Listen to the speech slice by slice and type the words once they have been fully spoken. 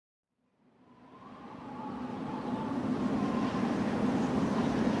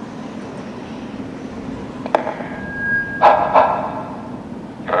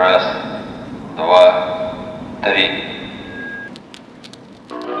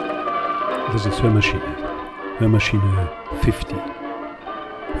This is hoermaschine50.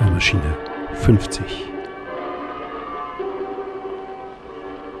 Hoermaschine50.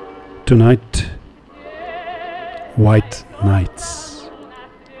 Tonight, White Nights.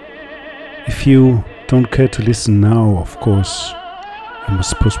 If you don't care to listen now, of course, I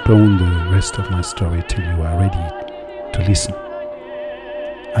must postpone the rest of my story till you are ready to listen.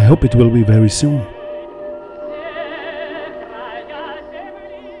 I hope it will be very soon.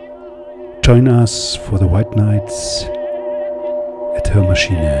 Join us for the White Nights at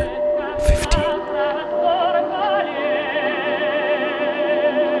hoermaschine50.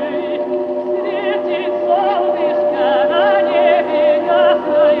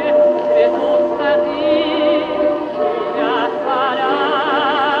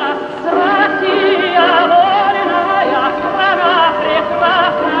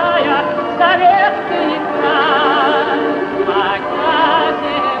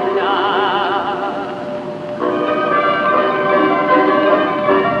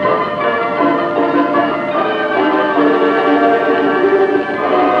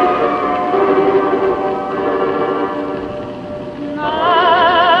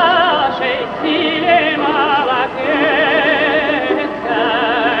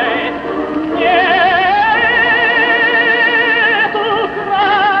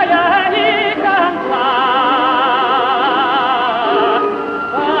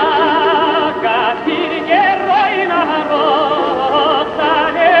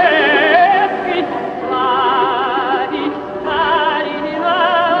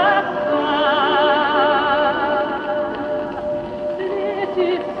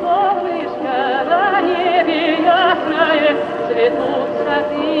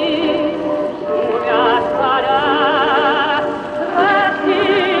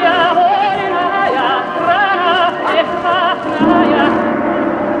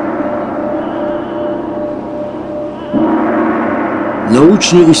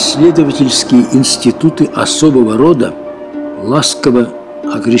 Научно-исследовательские институты особого рода, ласково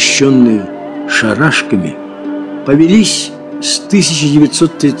окрещенные шарашками, повелись с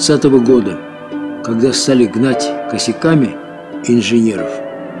 1930 года, когда стали гнать косяками инженеров.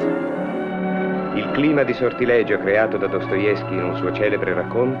 Il clima di sortilegio creato da Dostoevskij in un suo celebre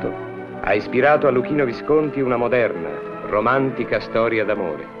racconto ha ispirato a Luchino Visconti una moderna, romantica storia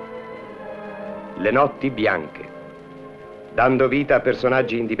d'amore. Le notti bianche, dando vita a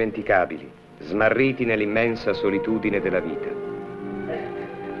personaggi indimenticabili, smarriti nell'immensa solitudine della vita.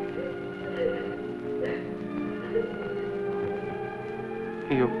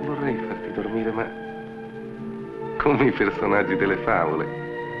 Io vorrei farti dormire, ma come i personaggi delle favole,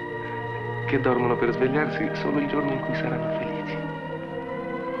 che dormono per svegliarsi solo il giorno in cui saranno felici.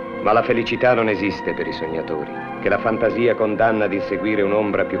 Ma la felicità non esiste per i sognatori, che la fantasia condanna ad inseguire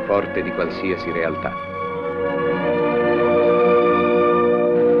un'ombra più forte di qualsiasi realtà.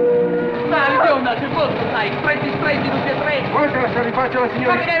 Sul posto, sai, stretti, tutti e tre. Vuoi che la rifaccia la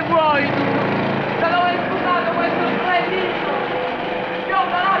signora? Ma che vuoi tu? Da dove hai sputato questo strettino?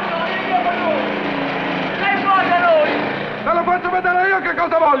 Bionda, lascialo, io con noi. Che vuoi da noi? Te lo faccio vedere io che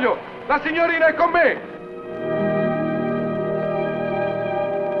cosa voglio! La signorina è con me!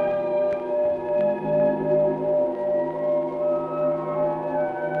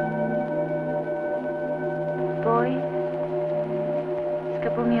 Poi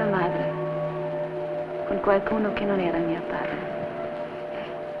scappò mia madre con qualcuno che non era mio padre.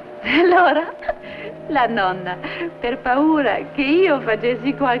 Allora la nonna, per paura che io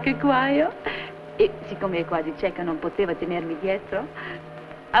facessi qualche guaio, e siccome è quasi cieca non poteva tenermi dietro,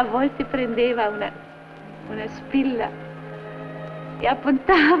 a volte prendeva una spilla e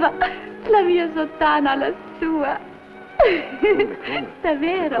appuntava la mia sottana alla sua. Come?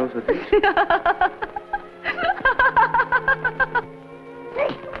 Davvero? Cosa dici?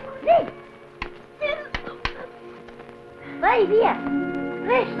 Vai via!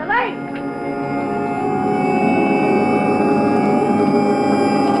 Presto, vai!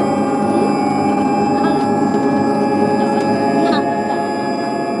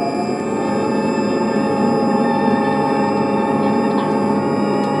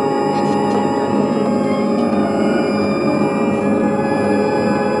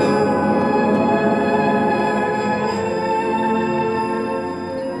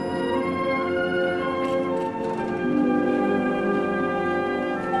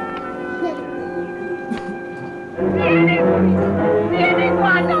 Vieni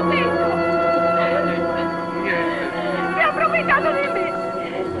qua, ti ho detto! Mi ha approfittato di me!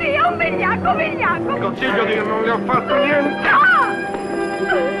 Sì, è un vigliacco! Consiglio di non le ho fatto niente! No!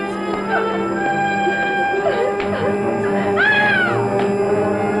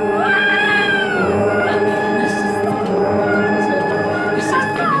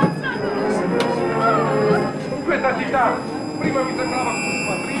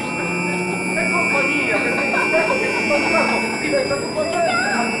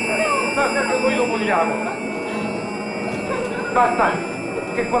 passate a noi lo vogliamo. Basta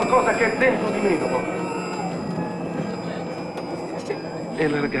che qualcosa che è dentro di me lo voglia. E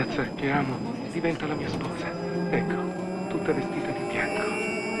la ragazza che amo diventa la mia sposa. Ecco, tutta vestita di bianco.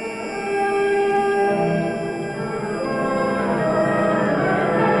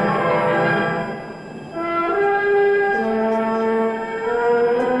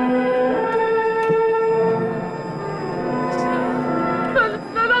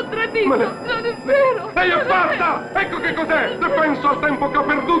 Non ho tradito, non è vero. Ehi, e basta! Ecco che cos'è! Se penso al tempo che ho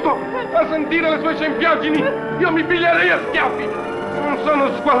perduto a sentire le sue scempiaggini, io mi piglierei a schiaffi! Non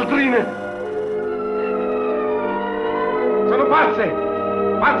sono squaldrine! Sono pazze!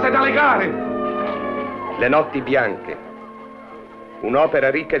 Pazze da legare! Le notti bianche. Un'opera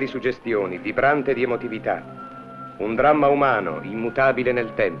ricca di suggestioni, vibrante di emotività. Un dramma umano, immutabile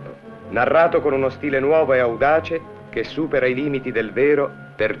nel tempo, narrato con uno stile nuovo e audace che supera i limiti del vero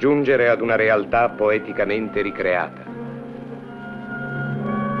per giungere ad una realtà poeticamente ricreata.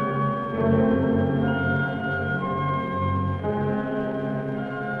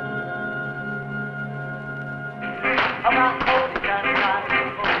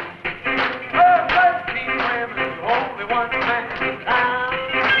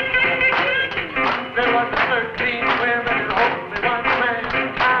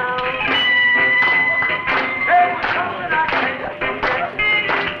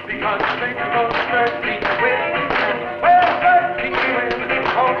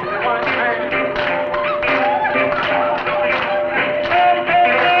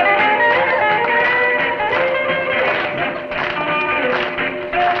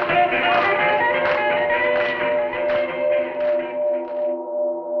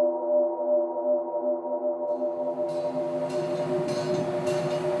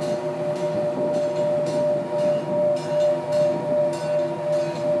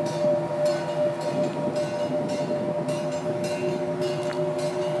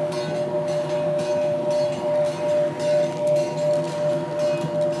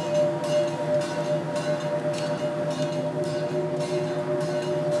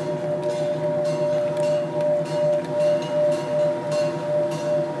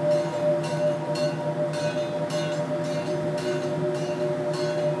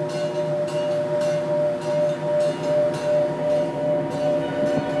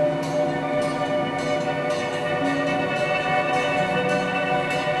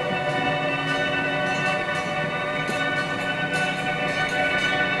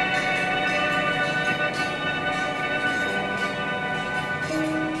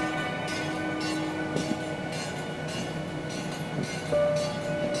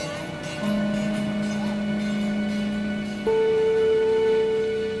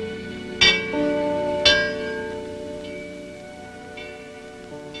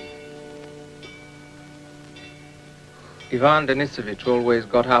 Ivan Denisovich always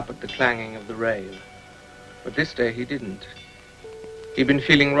got up at the clanging of the rail, but this day he didn't. He'd been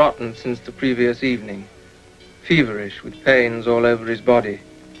feeling rotten since the previous evening, feverish with pains all over his body.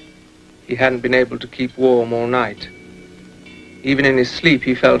 He hadn't been able to keep warm all night. Even in his sleep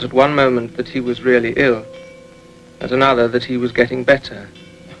he felt at one moment that he was really ill, at another that he was getting better.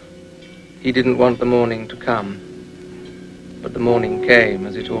 He didn't want the morning to come, but the morning came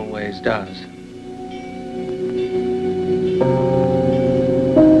as it always does.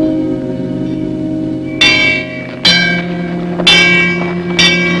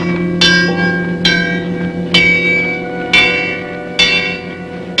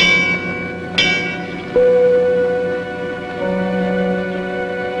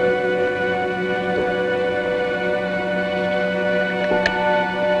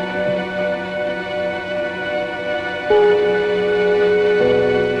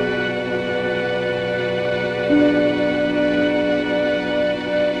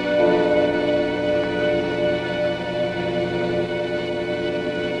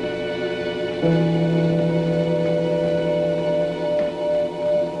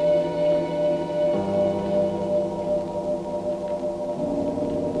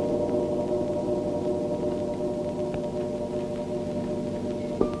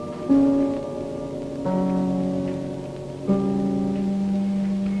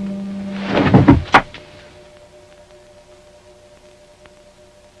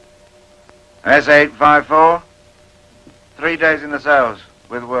 S854. 3 days in the cells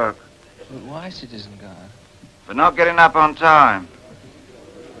with work. But why, Citizen Guard? For not getting up on time.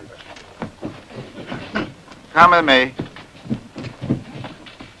 Come with me.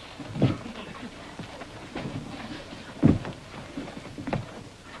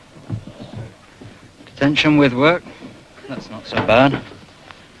 Detention with work? That's not so bad.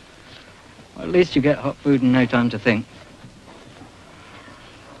 Well, at least you get hot food and no time to think.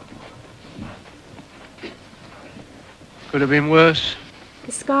 Could have been worse.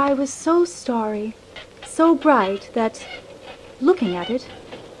 The sky was so starry, so bright that, looking at it,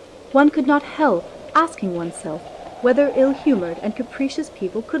 one could not help asking oneself whether ill-humored and capricious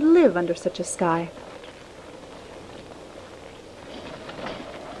people could live under such a sky.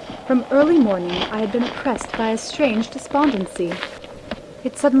 From early morning I had been oppressed by a strange despondency.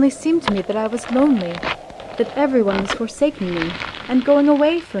 It suddenly seemed to me that I was lonely, that everyone was forsaking me and going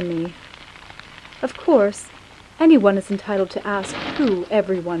away from me. Of course, anyone is entitled to ask who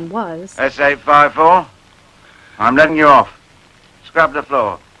everyone was. S854, I'm letting you off. Scrub the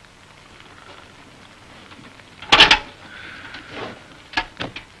floor.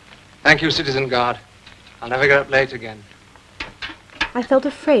 Thank you, Citizen Guard. I'll never get up late again. I felt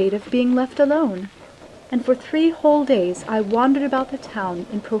afraid of being left alone, and for 3 whole days I wandered about the town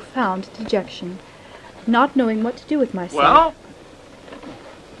in profound dejection, not knowing what to do with myself. Well,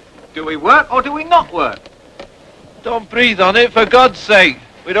 do we work or do we not work? Don't breathe on it, for God's sake.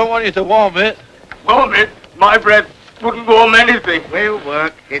 We don't want you to warm it. Warm it? My breath wouldn't warm anything. We'll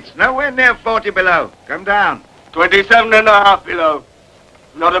work. It's nowhere near 40 below. Come down. 27.5 below.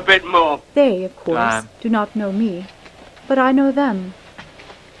 Not a bit more. They, of course, do not know me, but I know them.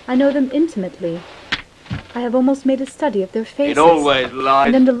 I know them intimately. I have almost made a study of their faces. It always lies.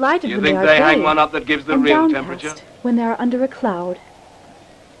 And am delighted you when think they are they gay, hang one up that gives the and real downcast temperature? when they are under a cloud.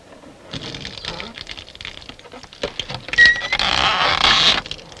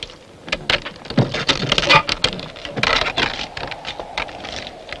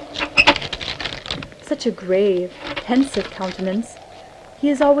 Such a grave, pensive countenance. He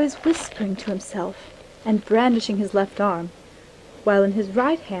is always whispering to himself and brandishing his left arm, while in his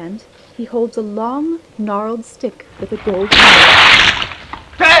right hand he holds a long, gnarled stick with a gold handle.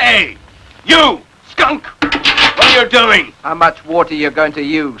 Hey! You! Skunk! What are you doing? How much water you going to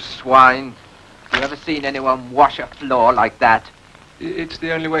use, swine? You ever seen anyone wash a floor like that? It's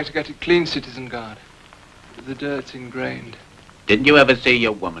the only way to get it clean, Citizen Guard. The dirt's ingrained. Didn't you ever see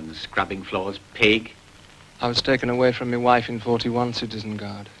your woman scrubbing floors, pig? I was taken away from my wife in 41, Citizen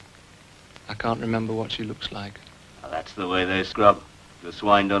Guard. I can't remember what she looks like. Well, that's the way they scrub. The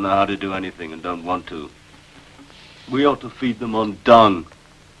swine don't know how to do anything and don't want to. We ought to feed them on dung.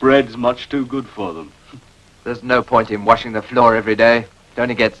 Bread's much too good for them. There's no point in washing the floor every day. It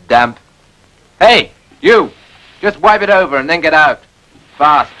only gets damp. Hey, you! Just wipe it over and then get out.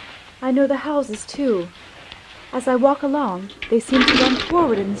 Fast. I know the houses, too. As I walk along, they seem to run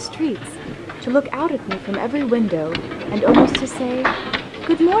forward in the streets, to look out at me from every window, and almost to say,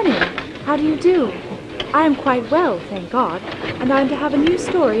 "Good morning, how do you do? I am quite well, thank God, and I am to have a new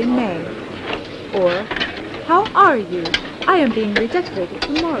story in May." Or, "How are you? I am being redecorated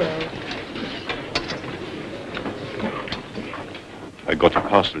tomorrow." I got a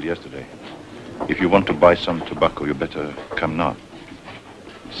parcel yesterday. If you want to buy some tobacco, you better come now.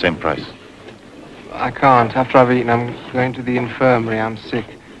 Same price. I can't. After I've eaten, I'm going to the infirmary. I'm sick.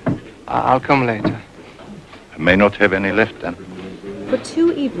 I'll come later. I may not have any left then. For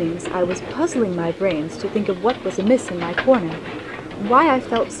 2 evenings I was puzzling my brains to think of what was amiss in my corner, and why I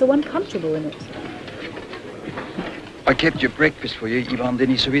felt so uncomfortable in it. I kept your breakfast for you, Ivan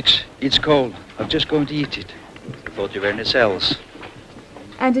Denisovich. It's cold. I'm just going to eat it. Thought you were in the cells.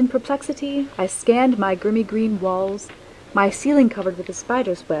 And in perplexity, I scanned my grimy green walls, my ceiling covered with a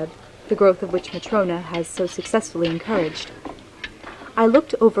spider's web, the growth of which Matrona has so successfully encouraged. I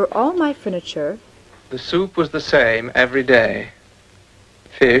looked over all my furniture. The soup was the same every day.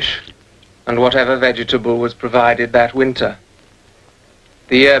 Fish, and whatever vegetable was provided that winter.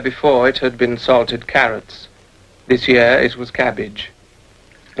 The year before it had been salted carrots. This year it was cabbage.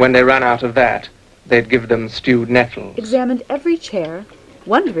 When they ran out of that, they'd give them stewed nettles. Examined every chair,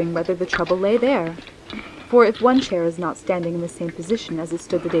 wondering whether the trouble lay there. For if one chair is not standing in the same position as it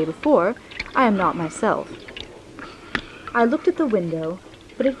stood the day before, I am not myself. I looked at the window,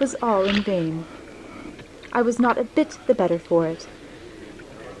 but it was all in vain. I was not a bit the better for it.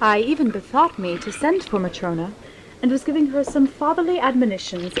 I even bethought me to send for Matrona, and was giving her some fatherly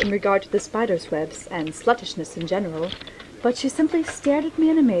admonitions in regard to the spider's webs and sluttishness in general, but she simply stared at me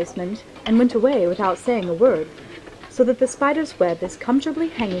in amazement and went away without saying a word, so that the spider's web is comfortably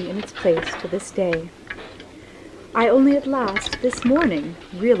hanging in its place to this day. I only at last, this morning,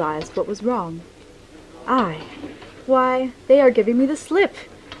 realized what was wrong. Why, they are giving me the slip,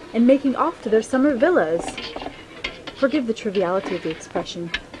 and making off to their summer villas. Forgive the triviality of the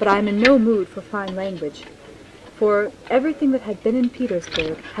expression, but I am in no mood for fine language, for everything that had been in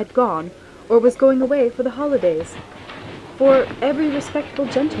Petersburg had gone or was going away for the holidays. for every respectable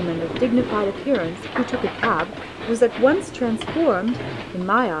gentleman of dignified appearance who took a cab was at once transformed, in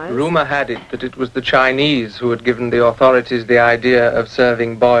my eyes. Rumor had it that it was the Chinese who had given the authorities the idea of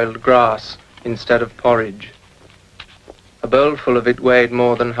serving boiled grass instead of porridge. A bowlful of it weighed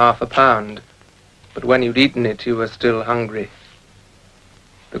more than half a pound, but when you'd eaten it, you were still hungry.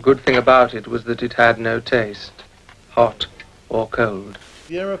 The good thing about it was that it had no taste, hot or cold.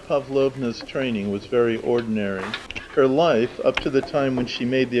 Vera Pavlovna's training was very ordinary. Her life, up to the time when she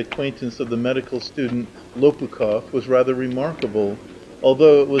made the acquaintance of the medical student Lopukh, was rather remarkable,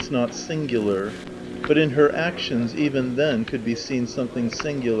 although it was not singular. But in her actions, even then, could be seen something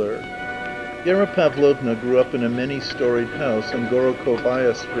singular. Vera Pavlovna grew up in a many-storied house on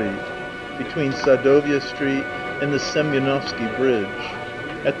Gorokovaya Street, between Sadovia Street and the Semyonovsky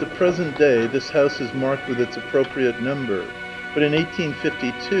Bridge. At the present day, this house is marked with its appropriate number, but in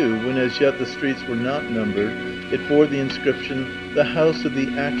 1852, when as yet the streets were not numbered, it bore the inscription, "The house of the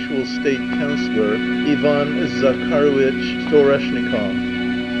actual state councillor, Ivan Zakharovich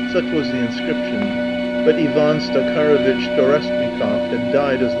Storeshnikov." Such was the inscription, but Ivan Zakharovich Storeshnikov had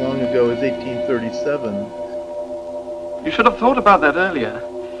died as long ago as 1837. You should have thought about that earlier.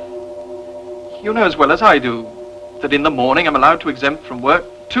 You know as well as I do that in the morning I'm allowed to exempt from work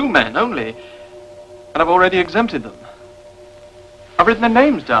 2 men only, and I've already exempted them. I've written their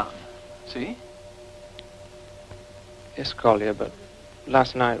names down, see? Yes, Collier, but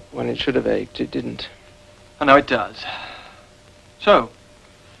last night when it should have ached, it didn't. I know it does. So,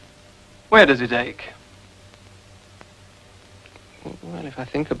 where does it ache? Well, if I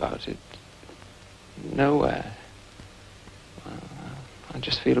think about it, nowhere. I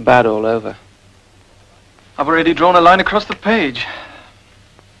just feel bad all over. I've already drawn a line across the page.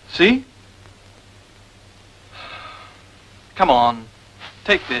 See? Come on,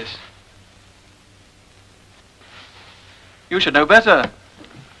 take this. You should know better.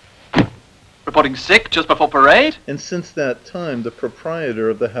 Reporting sick just before parade? And since that time, the proprietor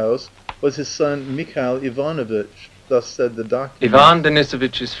of the house was his son Mikhail Ivanovich, thus said the document. Ivan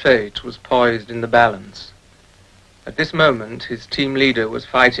Denisovich's fate was poised in the balance. At this moment, his team leader was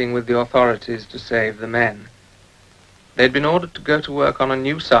fighting with the authorities to save the men. They'd been ordered to go to work on a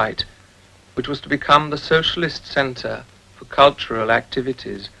new site, which was to become the socialist center for cultural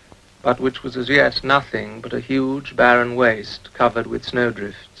activities, but which was as yet nothing but a huge barren waste covered with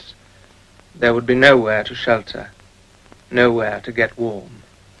snowdrifts. There would be nowhere to shelter, nowhere to get warm.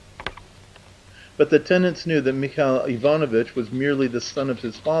 But the tenants knew that Mikhail Ivanovich was merely the son of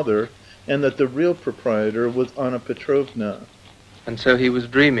his father, and that the real proprietor was Anna Petrovna. And so he was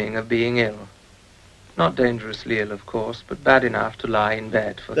dreaming of being ill. Not dangerously ill, of course, but bad enough to lie in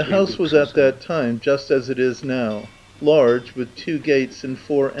bed for 3 weeks. The house was at that time just as it is now, large, with 2 gates and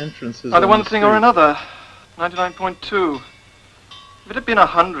 4 entrances. Either one thing or another. 99.2. If it had been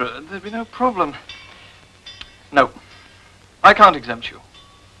 100, there'd be no problem. No, I can't exempt you.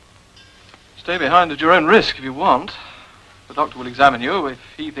 Stay behind at your own risk if you want. The doctor will examine you. If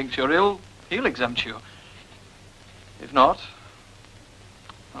he thinks you're ill, he'll exempt you. If not,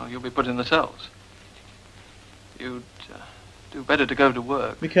 well, you'll be put in the cells. You'd do better to go to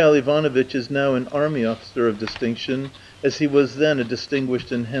work. Mikhail Ivanovich is now an army officer of distinction, as he was then a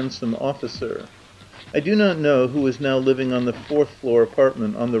distinguished and handsome officer. I do not know who is now living on the 4th floor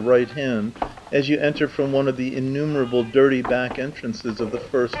apartment on the right hand, as you enter from one of the innumerable dirty back entrances of the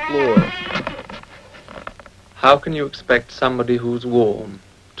 1st floor. How can you expect somebody who's warm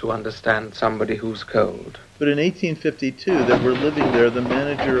to understand somebody who's cold? But in 1852 there were living there the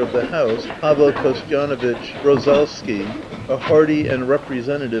manager of the house, Pavel Kostyanovich Rozalsky, a hearty and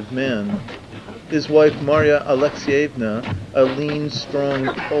representative man. His wife Marya Alexievna, a lean, strong,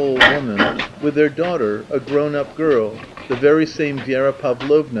 tall woman, with their daughter, a grown-up girl, the very same Vera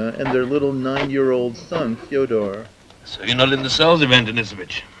Pavlovna, and their little 9-year-old son, Fyodor. So you're not in the cells, Ivan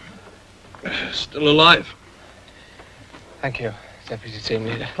Denisovich? Still alive? Thank you, Deputy Team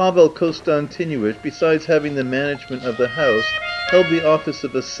Leader. Pavel Konstantinovich, besides having the management of the house, held the office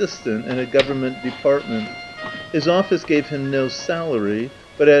of assistant in a government department. His office gave him no salary,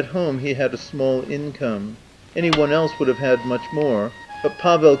 but at home he had a small income. Anyone else would have had much more, but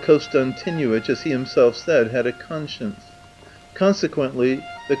Pavel Konstantinovich, as he himself said, had a conscience. Consequently,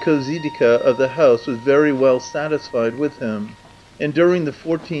 the khozydika of the house was very well satisfied with him, and during the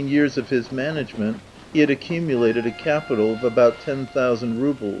 14 years of his management, he had accumulated a capital of about 10,000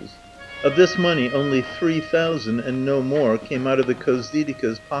 rubles. Of this money, only 3,000 and no more came out of the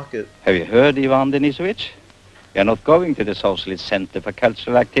khozydika's pocket. Have you heard, Ivan Denisovich? We are not going to the Socialist Center for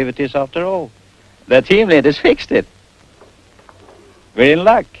Cultural Activities after all. The team leaders fixed it. We're in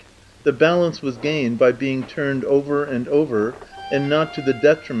luck. The balance was gained by being turned over and over, and not to the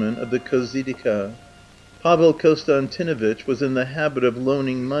detriment of the khozydika. Pavel Konstantinovitch was in the habit of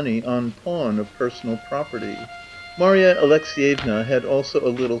loaning money on pawn of personal property. Marya Alexeyevna had also a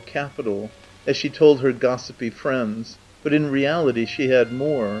little capital, as she told her gossipy friends, but in reality she had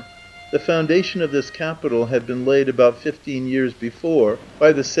more. The foundation of this capital had been laid about 15 years before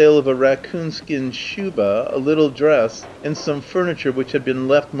by the sale of a raccoon-skin shuba, a little dress, and some furniture which had been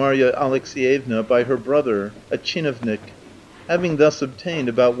left Marya Alexeyevna by her brother, a chinovnik. Having thus obtained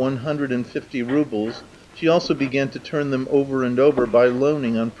about 150 roubles, she also began to turn them over and over by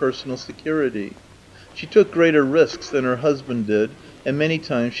loaning on personal security. She took greater risks than her husband did, and many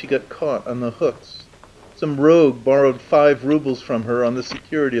times she got caught on the hooks. Some rogue borrowed 5 roubles from her on the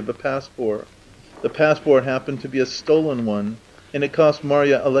security of a passport. The passport happened to be a stolen one, and it cost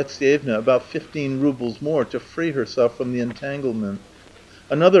Marya Alexeyevna about 15 roubles more to free herself from the entanglement.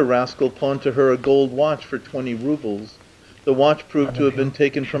 Another rascal pawned to her a gold watch for 20 roubles. The watch proved to have been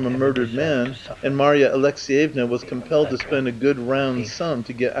taken from a murdered man, and Marya Alexeyevna was compelled to spend a good round sum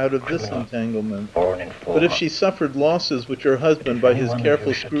to get out of this entanglement. But if she suffered losses which her husband, by his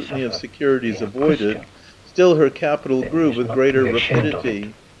careful scrutiny of securities, avoided, still her capital grew with greater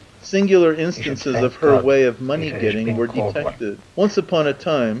rapidity. Singular instances of her way of money-getting were detected. Once upon a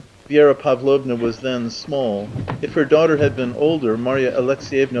time, Vera Pavlovna was then small. If her daughter had been older, Marya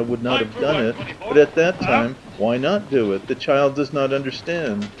Alexeyevna would not have done it, but at that time, why not do it? The child does not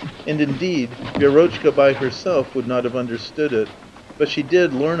understand. And indeed, Vierochka by herself would not have understood it. But she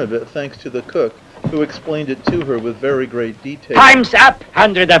did learn of it thanks to the cook, who explained it to her with very great detail. Time's up,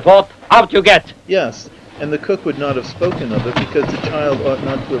 104th. Out you get. Yes, and the cook would not have spoken of it because the child ought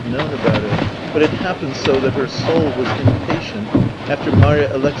not to have known about it. But it happened so that her soul was impatient after Marya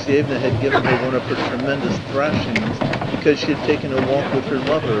Alexeyevna had given her one of her tremendous thrashings because she had taken a walk with her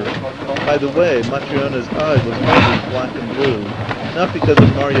lover. By the way, Matryona's eye was always black and blue, not because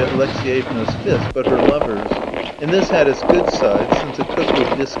of Marya Alexeyevna's fist, but her lover's. And this had its good side, since a cook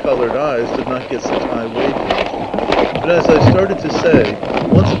with discolored eyes did not get such high wages. But as I started to say,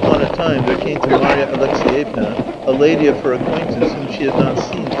 once upon a time there came to Marya Alexeyevna a lady of her acquaintance whom she had not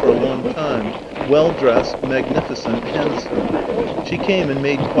seen for a long time, well-dressed, magnificent, handsome. She came and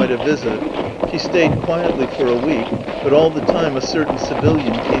made quite a visit. She stayed quietly for a week, but all the time a certain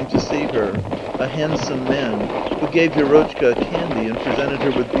civilian came to see her, a handsome man, who gave Vierochka candy and presented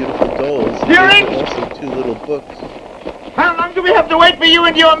her with beautiful dolls, and gave her also 2 little books. How long do we have to wait for you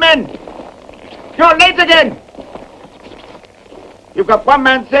and your men? You're late again. You've got 1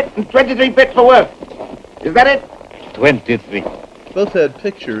 man sick and 23 fit for work. Is that it? 23. Both had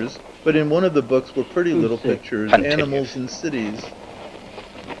pictures, but in one of the books were pretty little pictures, animals in cities.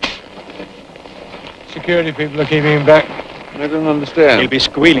 Security people are keeping him back. I don't understand. He'll be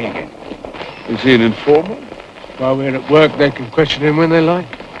squealing again. Is he an informer? While we're at work, they can question him when they like.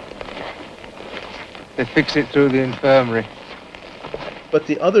 They fix it through the infirmary. But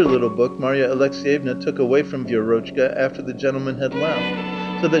the other little book Marya Alexeyevna took away from Vierochka after the gentleman had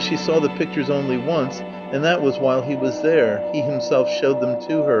left, so that she saw the pictures only once, and that was while he was there. He himself showed them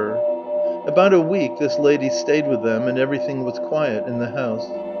to her. About a week this lady stayed with them, and everything was quiet in the house.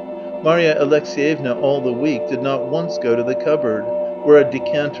 Marya Alexeyevna all the week did not once go to the cupboard, where a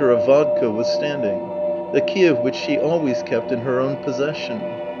decanter of vodka was standing, the key of which she always kept in her own possession.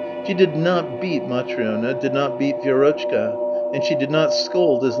 She did not beat Matryona, did not beat Vierochka, and she did not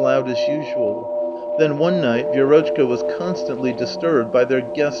scold as loud as usual. Then one night Vierochka was constantly disturbed by their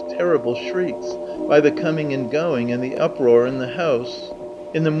guests' terrible shrieks, by the coming and going and the uproar in the house.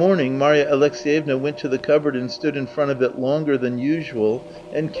 In the morning Marya Alexeyevna went to the cupboard and stood in front of it longer than usual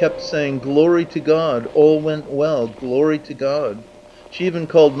and kept saying, "Glory to God, all went well, glory to God." She even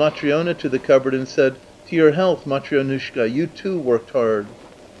called Matryona to the cupboard and said, "To your health, Matryonushka, you too worked hard."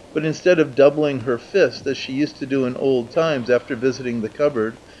 But instead of doubling her fist, as she used to do in old times after visiting the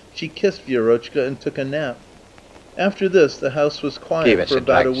cupboard, she kissed Vierochka and took a nap. After this the house was quiet for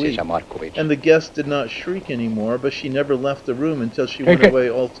about a week, and the guests did not shriek any more, but she never left the room until she went away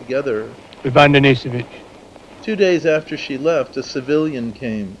altogether. Ivan Denisovich. 2 days after she left, a civilian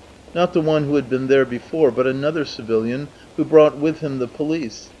came. Not the one who had been there before, but another civilian who brought with him the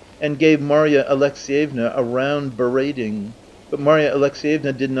police, and gave Marya Alexeyevna a round berating. But Marya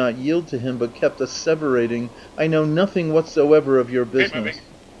Alexeyevna did not yield to him, but kept asseverating, "I know nothing whatsoever of your business."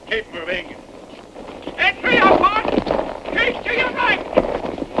 Keep moving. Entry up, march! Keep to your right!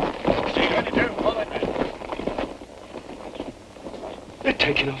 What's he going to do? Follow me. They're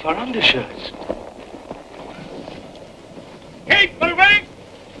taking off our undershirts. Keep moving!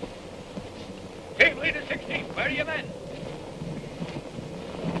 Team leader 16, where are your men?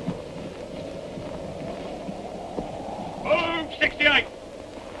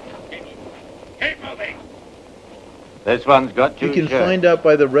 This one's got two You can shirts. find out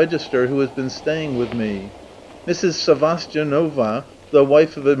by the register who has been staying with me. Mrs. Savastyanova, the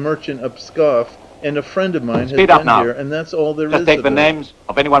wife of a merchant of Pskov, and a friend of mine has Speed up been now. here, and that's all there is Just take of the it. names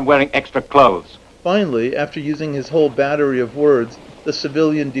of anyone wearing extra clothes. Finally, after using his whole battery of words, the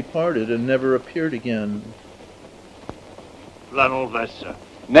civilian departed and never appeared again. Flannel vest, sir.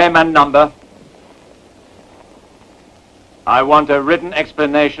 Name and number. I want a written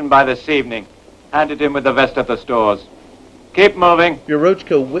explanation by this evening. Hand it in with the rest of the stores. Keep moving.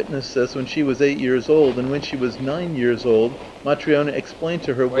 Yerochka witnessed this when she was 8 years old, and when she was 9 years old, Matryona explained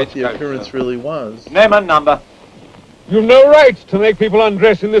to her what the occurrence really was. Name and number. You've no right to make people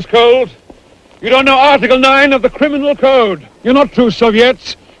undress in this cold. You don't know Article 9 of the Criminal Code. You're not true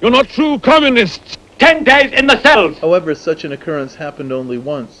Soviets. You're not true communists. 10 days in the cells. However, such an occurrence happened only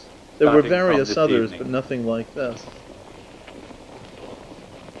once. There were Starting various from this others, evening. but nothing like this.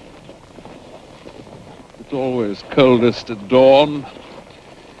 It's always coldest at dawn.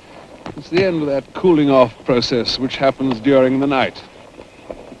 It's the end of that cooling off process which happens during the night.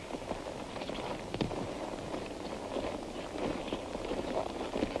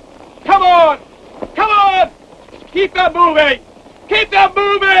 Come on! Come on! Keep them moving! Keep them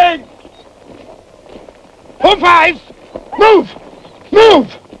moving! Home fives! Move!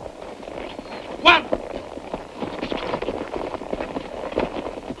 Move! One!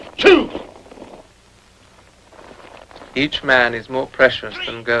 Two! Each man is more precious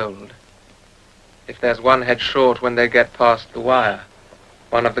than gold. If there's one head short when they get past the wire,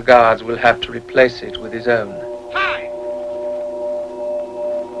 one of the guards will have to replace it with his own.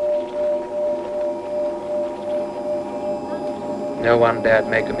 No one dared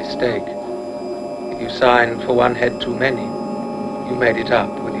make a mistake. If you signed for one head too many, you made it up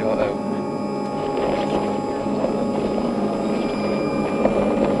with your own.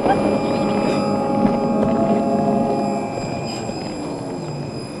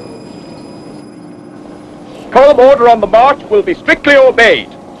 Column order on the march will be strictly obeyed.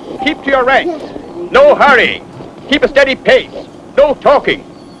 Keep to your ranks. No hurrying. Keep a steady pace. No talking.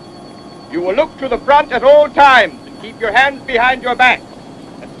 You will look to the front at all times and keep your hands behind your back.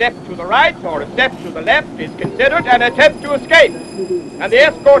 A step to the right or a step to the left is considered an attempt to escape. And the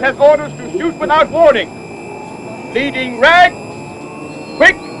escort has orders to shoot without warning. Leading ranks.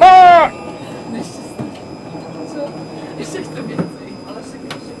 Quick march!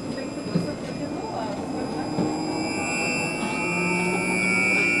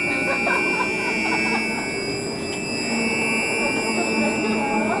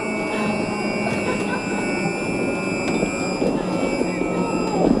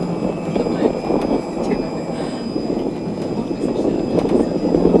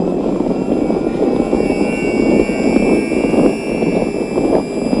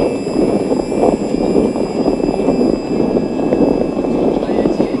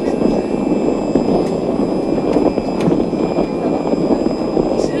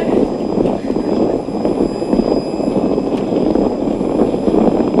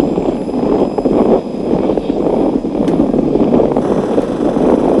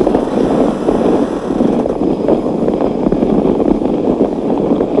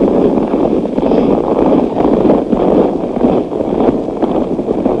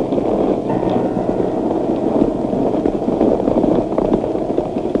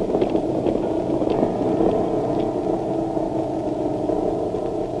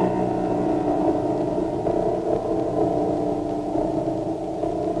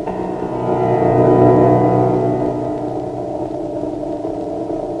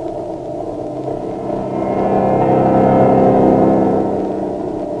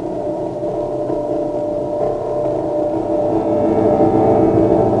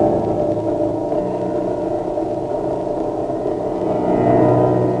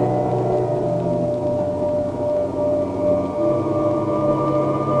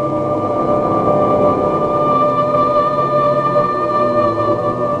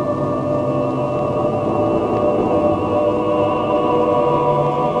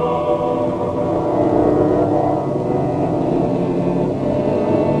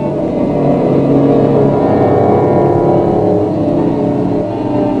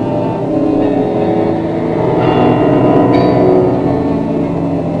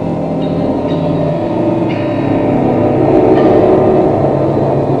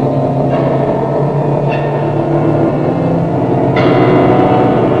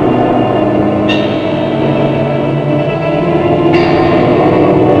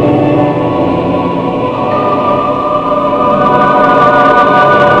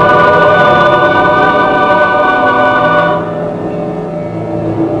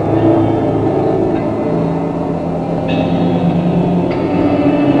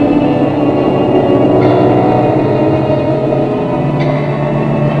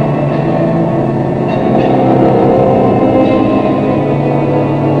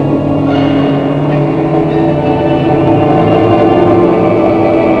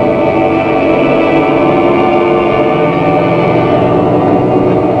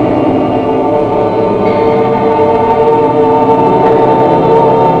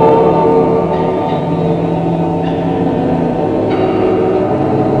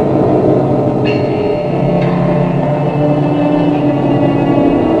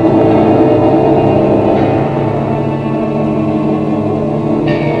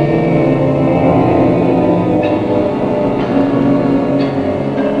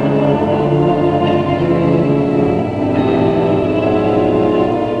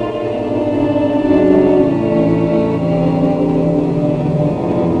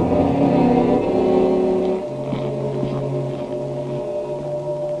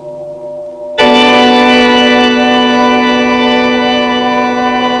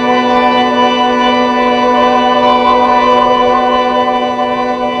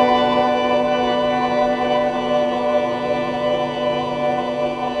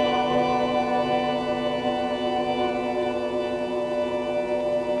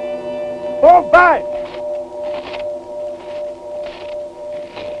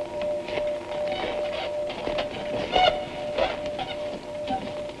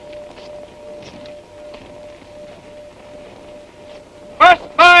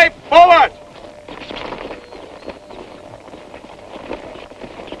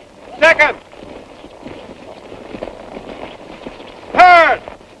 Second. Third.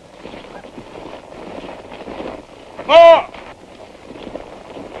 Fourth.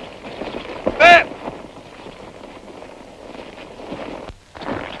 Fifth.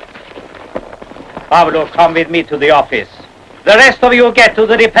 Pablo, come with me to the office. The rest of you get to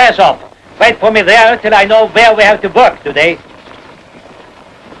the repair shop. Wait for me there till I know where we have to work today.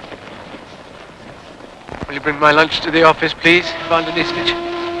 Will you bring my lunch to the office, please, Ivan Denisovich?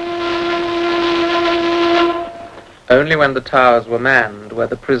 Only when the towers were manned were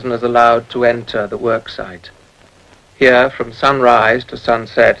the prisoners allowed to enter the work site. Here, from sunrise to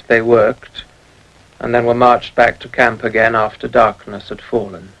sunset, they worked, and then were marched back to camp again after darkness had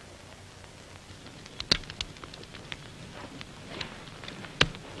fallen.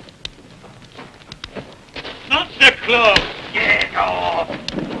 Not the clothes. Get off.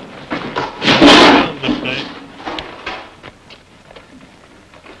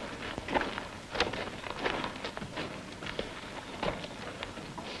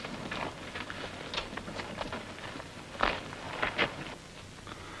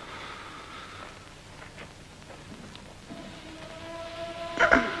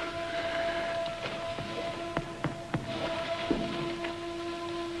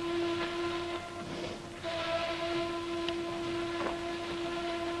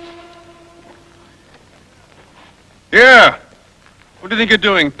 Here! What do you think you're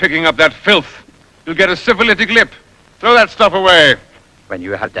doing, picking up that filth? You'll get a syphilitic lip. Throw that stuff away. When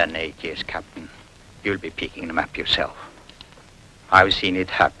you have done 8 years, Captain, you'll be picking them up yourself. I've seen it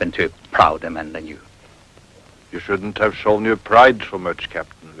happen to a prouder man than you. You shouldn't have shown your pride so much,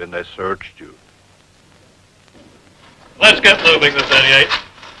 Captain, when they searched you. Let's get moving, the 38.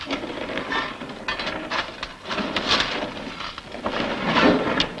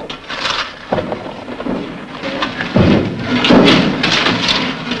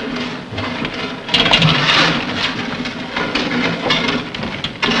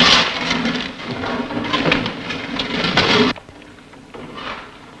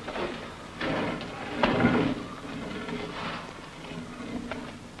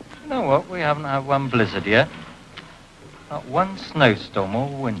 You know what? We haven't had one blizzard yet. Not one snowstorm all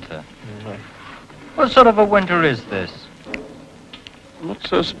winter. What sort of a winter is this? What's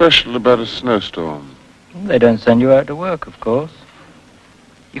so special about a snowstorm? They don't send you out to work, of course.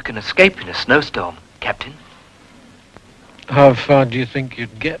 You can escape in a snowstorm, Captain. How far do you think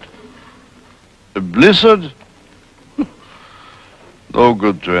you'd get? A blizzard? No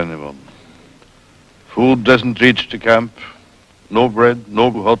good to anyone. Food doesn't reach the camp. No bread,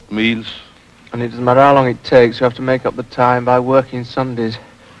 no hot meals. And it doesn't matter how long it takes, you have to make up the time by working Sundays.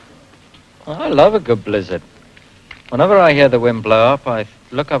 I love a good blizzard. Whenever I hear the wind blow up, I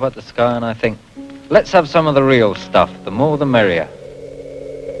look up at the sky and I think, let's have some of the real stuff. The more the merrier.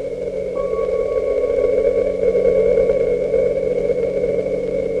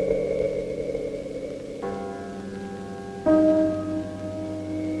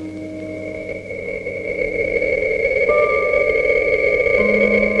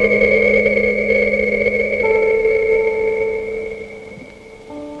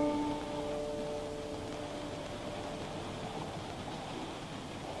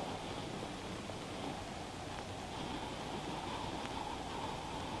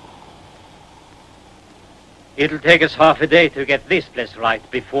 It'll take us half a day to get this place right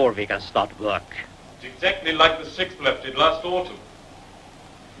before we can start work. It's exactly like the 6th left it last autumn.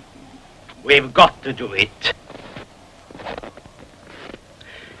 We've got to do it.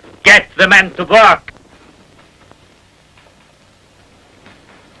 Get the men to work.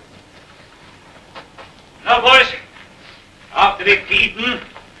 Now, boys, after we've eaten,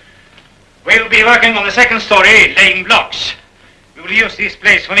 we'll be working on the 2nd story, laying blocks. We will use this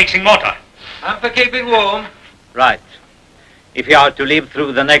place for mixing mortar. And for keeping warm. Right. If we are to live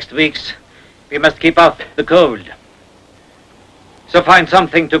through the next weeks, we must keep out the cold. So find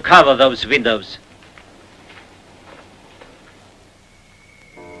something to cover those windows.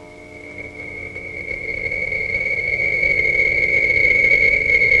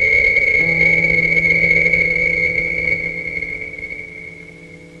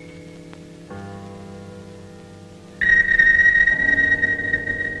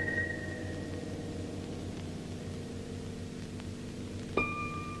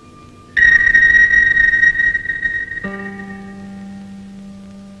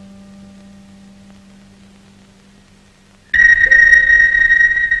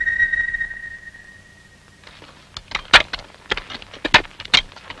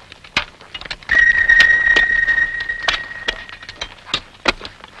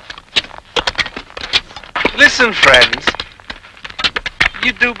 Listen, friends.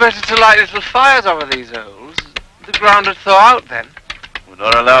 You'd do better to light little fires over these holes. The ground would thaw out then. We're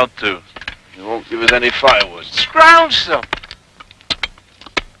not allowed to. They won't give us any firewood. Scrounge some.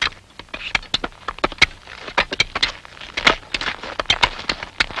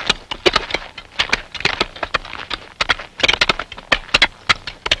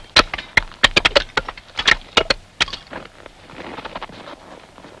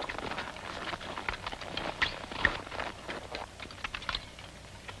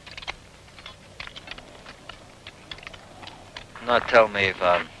 Now tell me,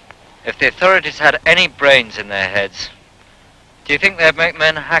 if the authorities had any brains in their heads, do you think they'd make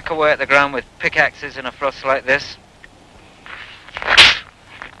men hack away at the ground with pickaxes in a frost like this?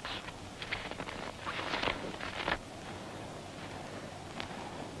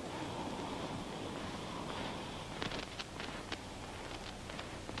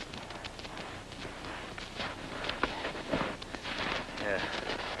 Yeah.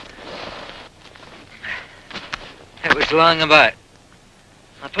 It was lying about.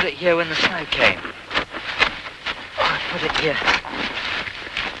 I put it here when the snow came. I put it here.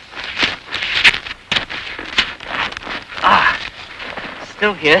 Ah,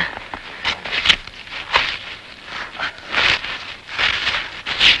 still here.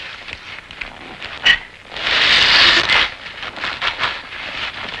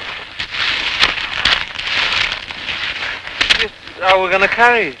 How are we going to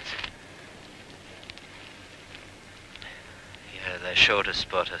carry it? They're sure to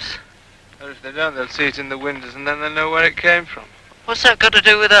spot us. Or if they don't, they'll see it in the windows and then they'll know where it came from. What's that got to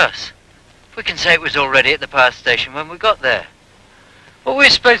do with us? We can say it was already at the power station when we got there. What were we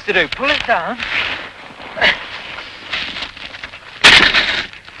supposed to do? Pull it down?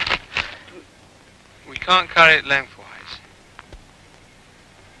 We can't carry it lengthwise.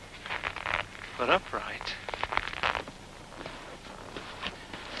 But upright.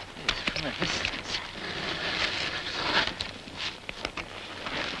 Yes, from a distance.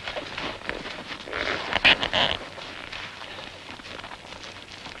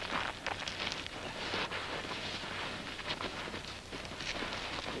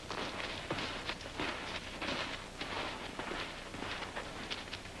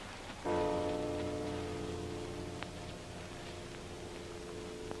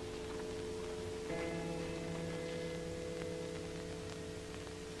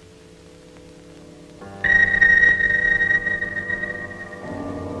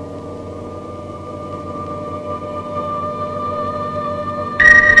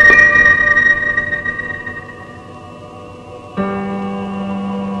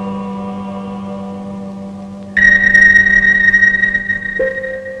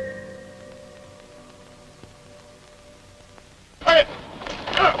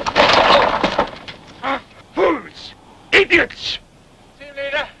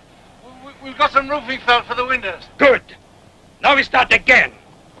 Roofing felt for the windows. Good. Now we start again.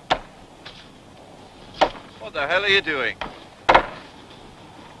 What the hell are you doing?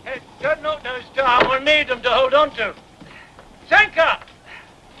 Hey, don't knock those down. We'll need them to hold on to. Zenka!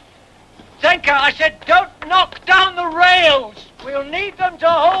 Zenka, I said don't knock down the rails. We'll need them to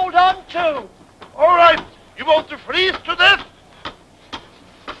hold on to. All right. You want to freeze to death?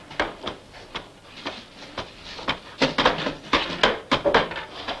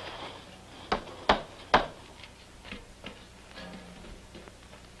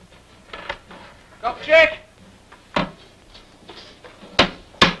 Check.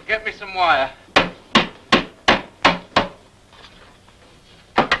 Get me some wire.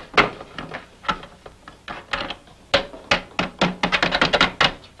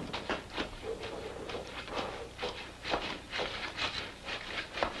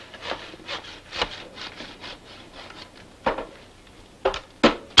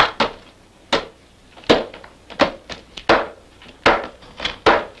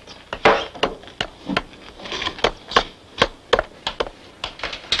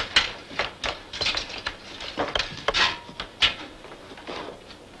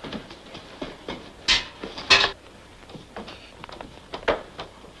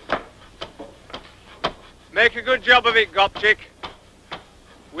 Make a good job of it, Gopchik.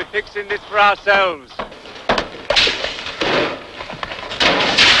 We're fixing this for ourselves.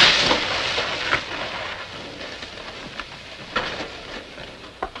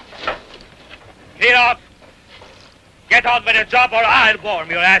 Clear off. Get on with the job or I'll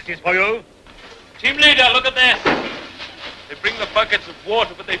warm your asses for you. Team leader, look at this. They bring the buckets of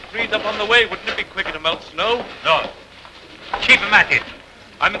water, but they freeze up on the way. Wouldn't it be quicker to melt snow? No. Keep them at it.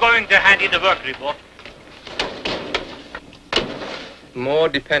 I'm going to hand in the work report. More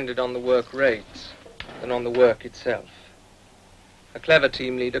depended on the work rates than on the work itself. A clever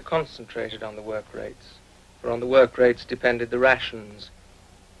team leader concentrated on the work rates, for on the work rates depended the rations.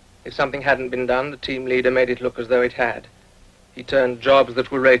 If something hadn't been done, the team leader made it look as though it had. He turned jobs that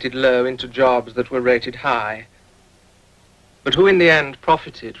were rated low into jobs that were rated high. But who in the end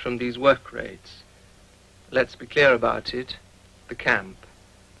profited from these work rates? Let's be clear about it, the camp.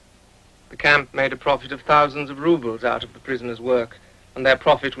 The camp made a profit of thousands of rubles out of the prisoners' work, and their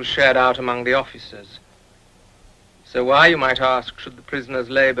profit was shared out among the officers. So why, you might ask, should the prisoners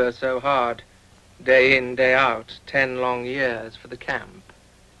labor so hard, day in, day out, 10 long years for the camp?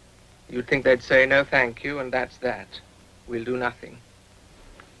 You'd think they'd say, no thank you, and that's that. We'll do nothing.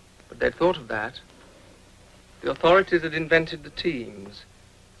 But they'd thought of that. The authorities had invented the teams,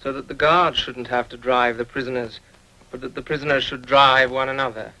 so that the guards shouldn't have to drive the prisoners, but that the prisoners should drive one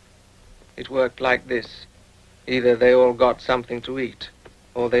another. It worked like this. Either they all got something to eat,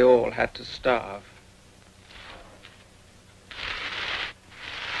 or they all had to starve.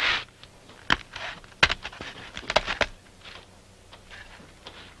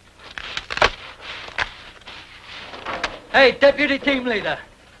 Hey, deputy team leader.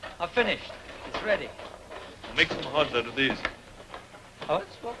 I've finished. It's ready. Make some hods out of these.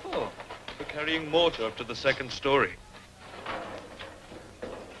 Hods? What for? For carrying mortar up to the second story.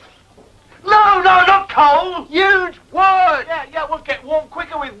 No, not coal! Huge wood! Yeah, we'll get warm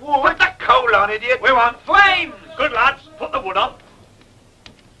quicker with wood. Put the coal on, idiot! We want flames! Good lads, put the wood on.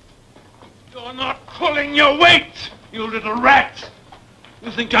 You're not pulling your weight, you little rat!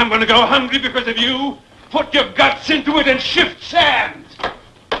 You think I'm going to go hungry because of you? Put your guts into it and shift sand!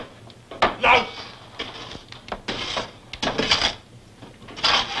 Louse!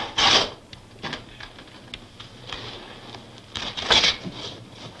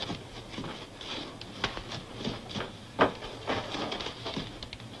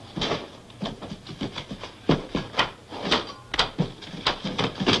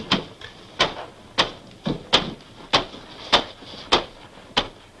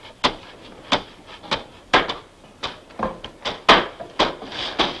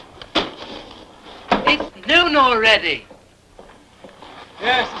 Already.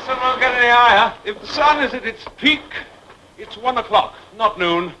 Yes, the sun won't get any higher. If the sun is at its peak, it's 1 o'clock, not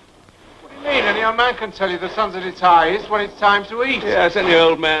noon. What do you mean? Any old man can tell you the sun's at its highest when it's time to eat. Yes, any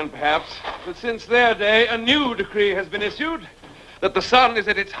old man, perhaps. But since their day, a new decree has been issued that the sun is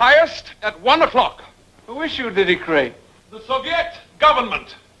at its highest at 1 o'clock. Who issued the decree? The Soviet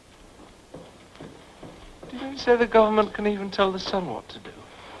government. Did you say the government can even tell the sun what to do?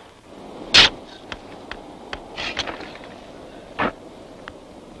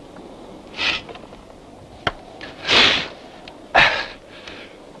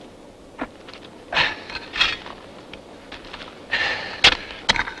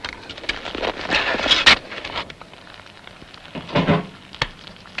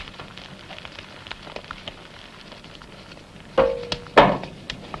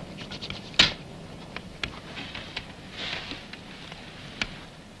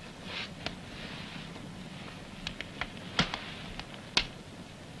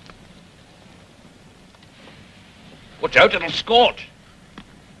 Watch out, it'll scorch.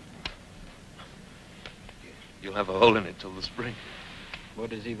 You'll have a hole in it till the spring.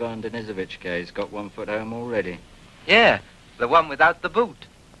 What does Ivan Denisovich care? He's got 1 foot home already. Yeah, the one without the boot.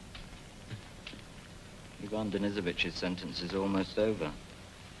 Ivan Denisovich's sentence is almost over.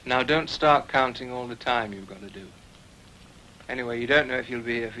 Now, don't start counting all the time you've got to do. Anyway, you don't know if you'll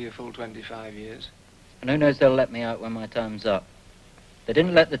be here for your full 25 years. And who knows they'll let me out when my time's up. They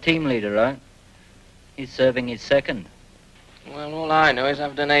didn't let the team leader out. He's serving his second. Well, all I know is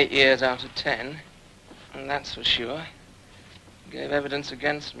I've done 8 years out of 10, and that's for sure. Gave evidence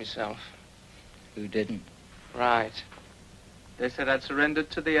against myself. Who didn't? Right. They said I'd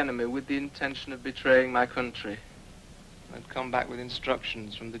surrendered to the enemy with the intention of betraying my country. I'd come back with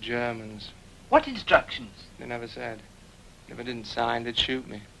instructions from the Germans. What instructions? They never said. If I didn't sign, they'd shoot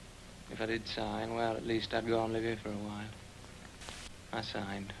me. If I did sign, well, at least I'd go and live here for a while. I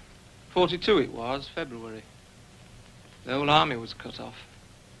signed. 42 it was, February. The whole army was cut off.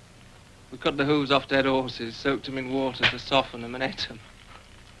 We cut the hooves off dead horses, soaked them in water to soften them and ate them.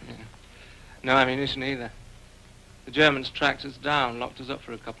 Yeah. No ammunition either. The Germans tracked us down, locked us up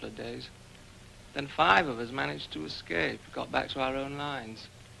for a couple of days. Then 5 of us managed to escape, got back to our own lines.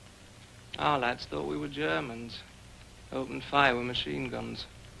 Our lads thought we were Germans, opened fire with machine guns.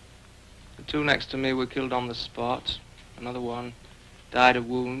 The 2 next to me were killed on the spot. Another one died of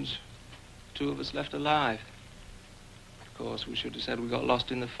wounds. 2 of us left alive. Of course, we should have said we got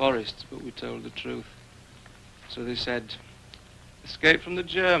lost in the forests, but we told the truth. So they said, escape from the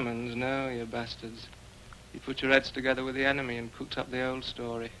Germans? No, you bastards. You put your heads together with the enemy and cooked up the old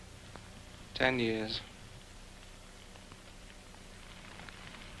story. 10 years.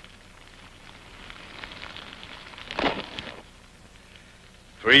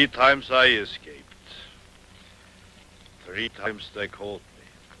 Three times I escaped. 3 times they caught me.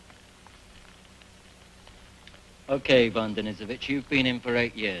 Okay, Von Denisovich, you've been in for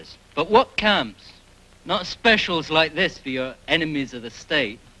 8 years. But what camps? Not specials like this for your enemies of the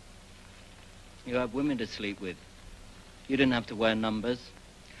state. You have women to sleep with. You didn't have to wear numbers.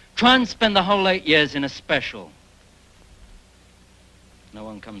 Try and spend the whole 8 years in a special. No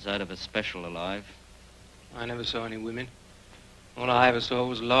one comes out of a special alive. I never saw any women. All I ever saw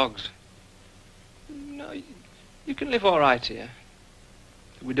was logs. No, you can live all right here.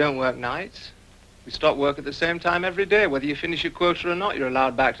 We don't work nights. We stop work at the same time every day. Whether you finish your quota or not, you're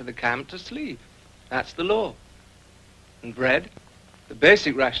allowed back to the camp to sleep. That's the law. And bread? The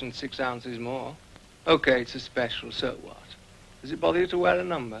basic ration's 6 ounces more. Okay, it's a special, so what? Does it bother you to wear a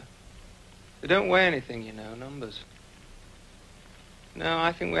number? They don't weigh anything, you know, numbers. No,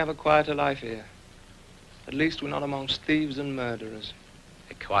 I think we have a quieter life here. At least we're not amongst thieves and murderers.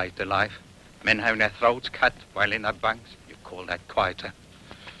 A quieter life? Men having their throats cut while in their bunks? You call that quieter?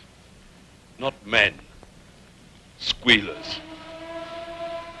 Not men. Squealers.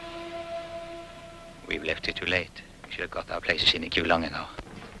 We've left it too late. We should have got our places in the queue long ago.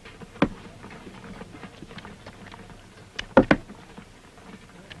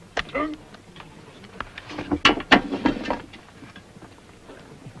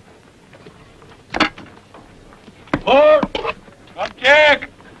 Four. Come check.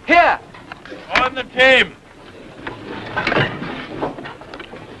 Here. On the team.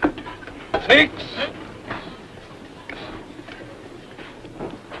 6.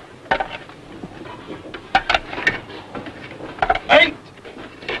 8.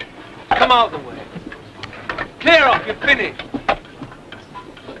 Come out of the way. Clear off, you're finished.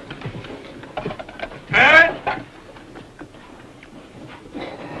 10.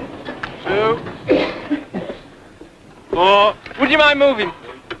 2. 4. Would you mind moving?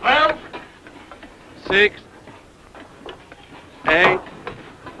 12. 6. 8.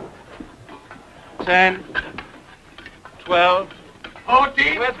 10. 12.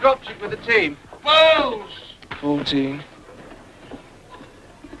 14. Where's Gopchik with the team? Bowles. 14.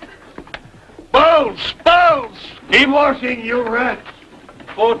 Bowles. Bowles. Keep washing, you rats.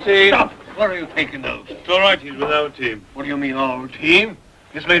 14. Stop. Where are you taking those? It's all right, he's with our team. What do you mean, our team?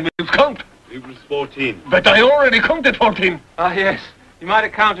 Just made me count. He was 14. But I already counted 14. Ah, yes. You might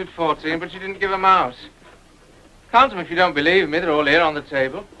have counted 14, but you didn't give them out. Count them if you don't believe me. They're all here on the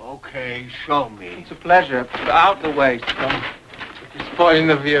table. Okay, show me. It's a pleasure. But out the way, son. You're spoiling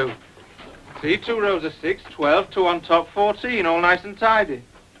the view. See, 2 rows of 6, 12, 2 on top, 14, all nice and tidy.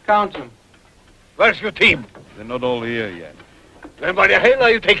 Count them. Where's your team? They're not all here yet. Then why the hell are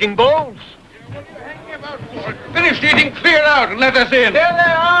you taking Bowles? Finish eating, clear out, and let us in. Here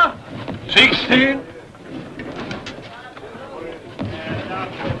they are. 16.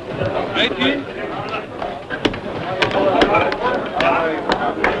 19.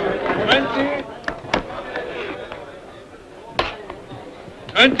 20.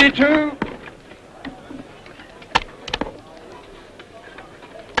 22.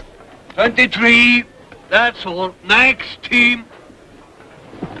 23. That's all. Next team.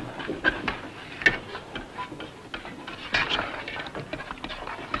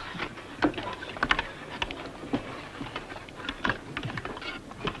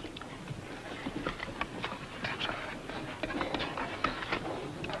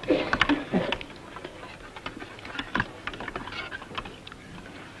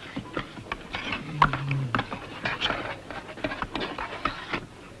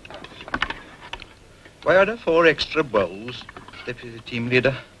 Why are there 4 extra bowls, Deputy Team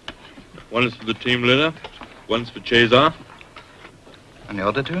Leader? One is for the team leader, one's for Cesar. And the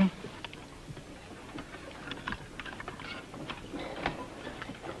other 2?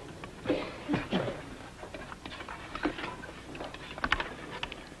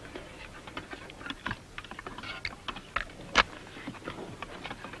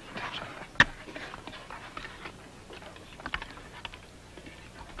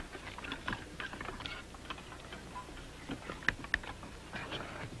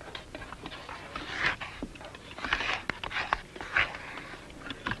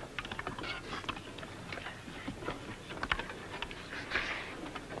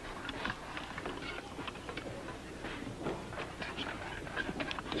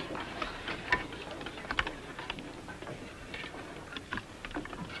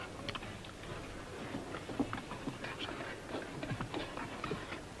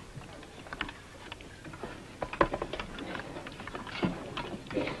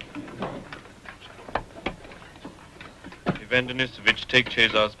 Ivan Denisovich, take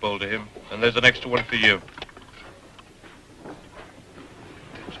Chezar's bowl to him, and there's an extra one for you.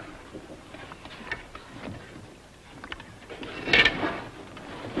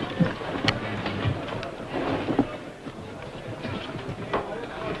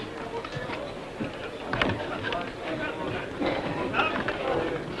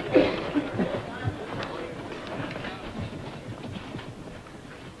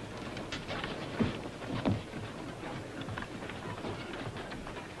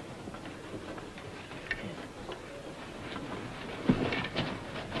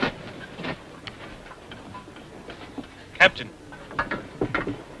 Captain.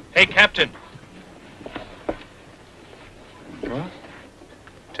 Hey, Captain. What?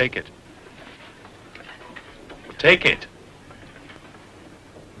 Take it. Take it.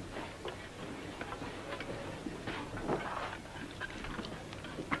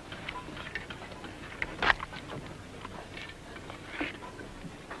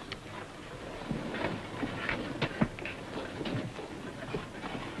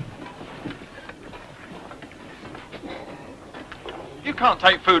 You can't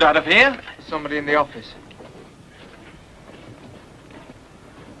take food out of here. Somebody in the office.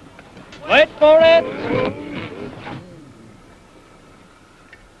 Wait for it!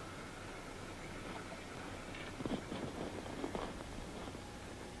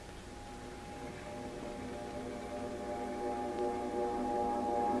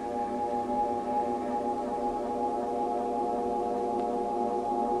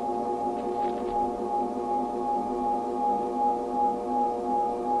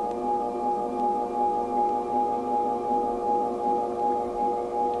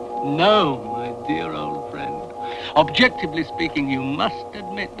 No, my dear old friend. Objectively speaking, you must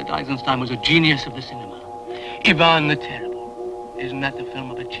admit that Eisenstein was a genius of the cinema. Ivan the Terrible. Isn't that the film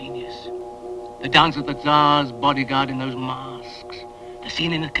of a genius? The dance of the Tsar's bodyguard in those masks. The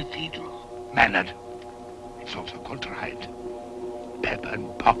scene in the cathedral. Mannered. It's also contrived. Pepper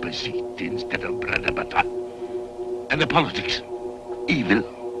and popper seed instead of bread and butter. And the politics. Evil.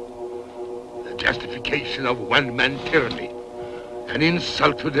 The justification of one-man tyranny. An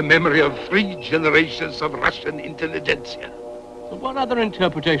insult to the memory of 3 generations of Russian intelligentsia. So what other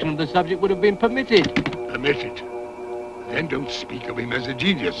interpretation of the subject would have been permitted? Permitted? Then don't speak of him as a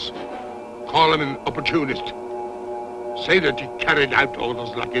genius. Call him an opportunist. Say that he carried out orders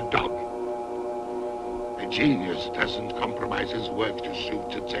like a dog. A genius doesn't compromise his work to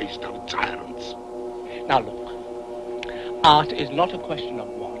suit the taste of tyrants. Now look, art is not a question of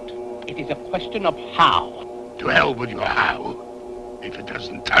what. It is a question of how. To hell with your how. If it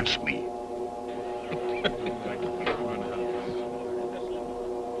doesn't touch me.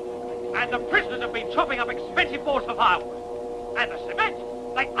 And the prisoners have been chopping up expensive boards for firewood. And the cement,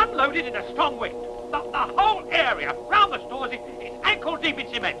 they unloaded in a strong wind. The whole area round the stores is ankle deep in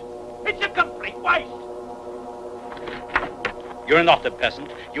cement. It's a complete waste. You're not a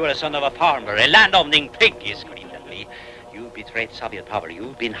peasant. You're a son of a farmer, a land-owning pig, he screamed at me. You betrayed Soviet power.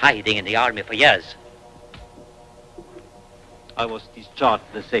 You've been hiding in the army for years. I was discharged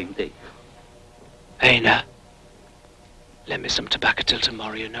the same day. Aina, lend me some tobacco till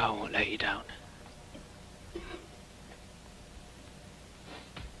tomorrow, you know I won't let you down.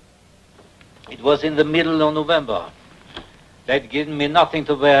 It was in the middle of November. They'd given me nothing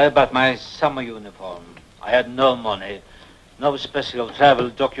to wear but my summer uniform. I had no money, no special travel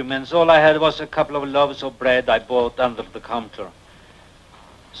documents. All I had was a couple of loaves of bread I bought under the counter.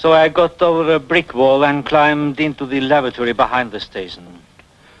 So I got over a brick wall and climbed into the lavatory behind the station.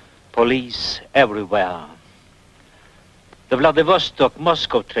 Police everywhere. The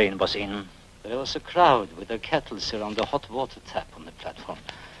Vladivostok-Moscow train was in. There was a crowd with their kettles around the hot water tap on the platform.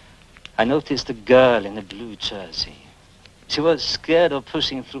 I noticed a girl in a blue jersey. She was scared of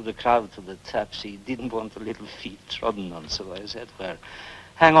pushing through the crowd to the tap. She didn't want her little feet trodden on, so I said to her,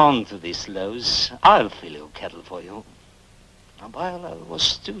 hang on to these loaves. I'll fill your kettle for you. And while I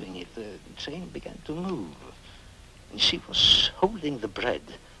was doing it, the train began to move. And she was holding the bread.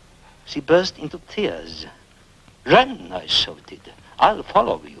 She burst into tears. Run, I shouted. I'll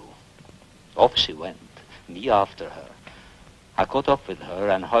follow you. Off she went, me after her. I caught up with her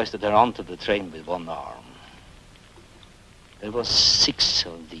and hoisted her onto the train with one arm. There were 6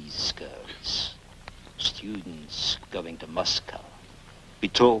 of these girls, students going to Moscow. We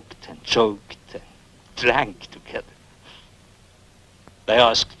talked and joked and drank together. They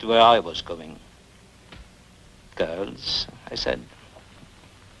asked where I was going. Girls, I said,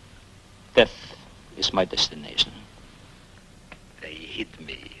 death is my destination. They hit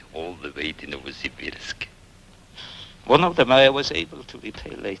me all the way to Novosibirsk. One of them I was able to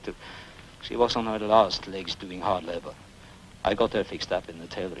repay later. She was on her last legs doing hard labor. I got her fixed up in the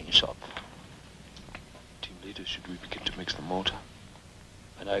tailoring shop. Team leader, should we begin to mix the mortar?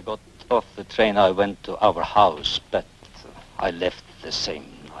 When I got off the train, I went to our house, but I left the same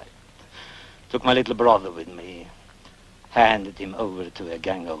night. Took my little brother with me, handed him over to a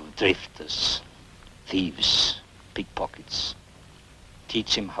gang of drifters, thieves, pickpockets.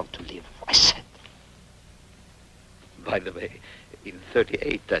 Teach him how to live, I said. By the way, in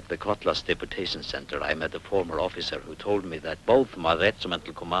 38 at the Kotlas Deportation Center, I met a former officer who told me that both my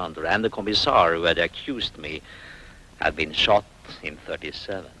regimental commander and the commissar who had accused me had been shot in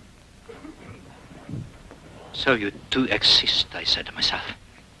 37. So you do exist, I said to myself.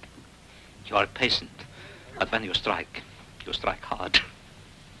 You are patient, but when you strike hard.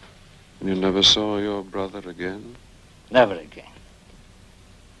 You never saw your brother again? Never again.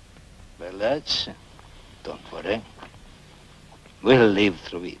 Well, lads, don't worry. We'll live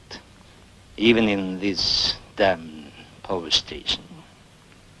through it, even in this damn power station.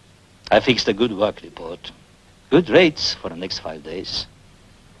 I fixed a good work report. Good rates for the next 5 days.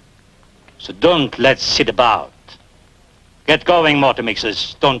 So don't let's sit about. Get going, mortar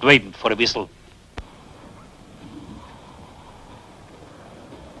mixers. Don't wait for a whistle.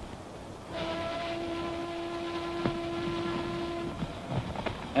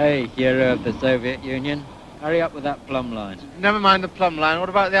 Hey, hero of the Soviet Union. Hurry up with that plumb line. Never mind the plumb line. What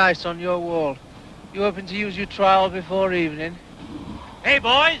about the ice on your wall? You hoping to use your trial before evening? Hey,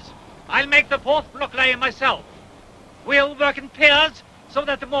 boys, I'll make the fourth block layer myself. We'll work in pairs so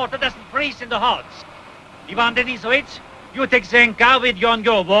that the mortar doesn't freeze in the hearts. Ivan Denisovich, you take Zenka with you on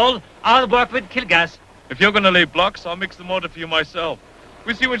your wall. I'll work with Kilgas. If you're going to lay blocks, I'll mix the mortar for you myself.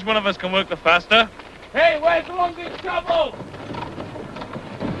 We'll see which one of us can work the faster. Hey, where's the longest shovel?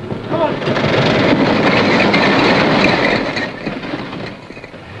 Come on.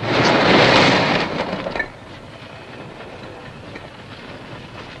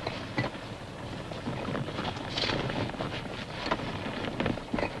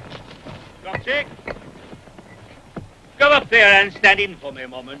 Check. Go up there and stand in for me a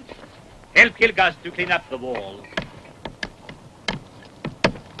moment. Help Kilgas to clean up the wall.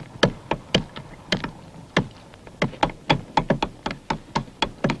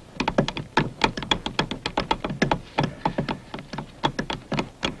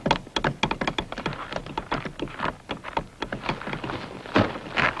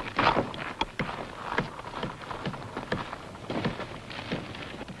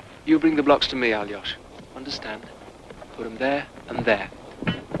 You bring the blocks to me, Alyosha. Understand? Put them there and there.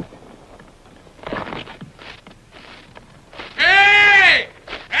 Hey!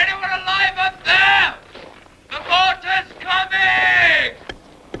 Anyone alive up there? The mortar's coming!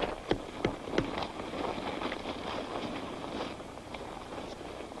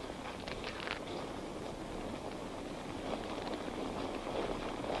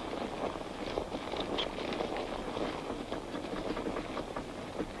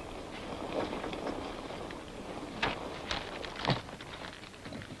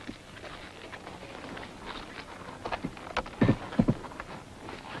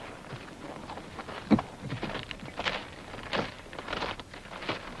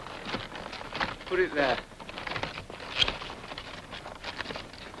 Put it there.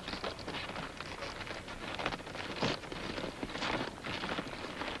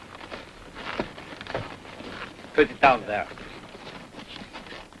 Put it down there.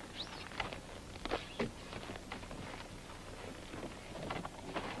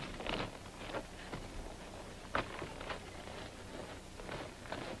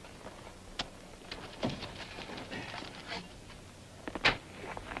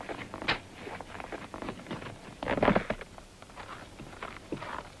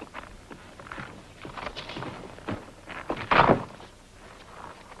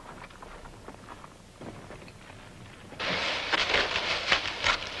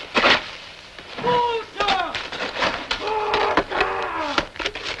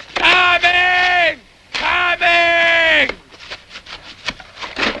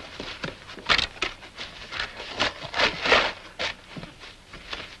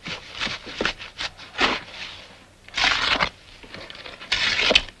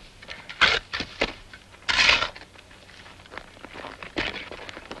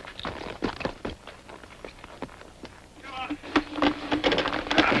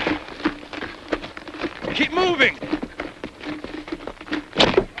 Keep moving!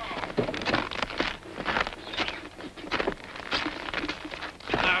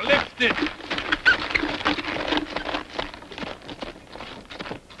 Now lift it!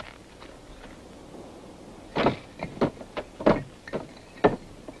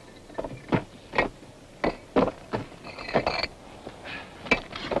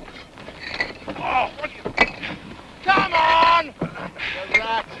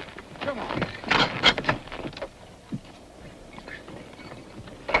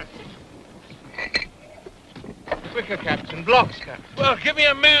 Anchor, Captain. Blocks, Captain. Well, give me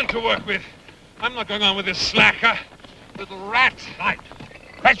a man to work with. I'm not going on with this slacker. Little rat. Right.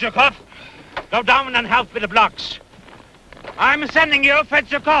 Fedzhukov, go down and help with the blocks. I'm sending you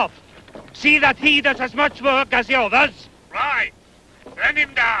Fedzhukov. See that he does as much work as the others. Right. Send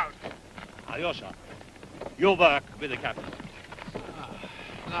him down. Alyosha, you work with the captain.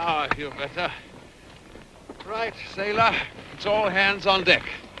 Now I feel better. Right, sailor. It's all hands on deck.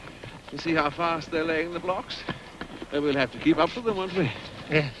 You see how fast they're laying the blocks? We'll have to keep up with them, won't we?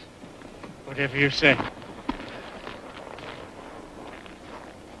 Yes. Whatever you say.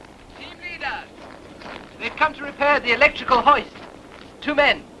 Team leader! They've come to repair the electrical hoist. 2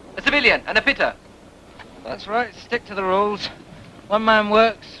 men, a civilian and a fitter. That's right. Stick to the rules. One man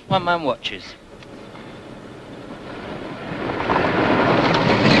works, one man watches.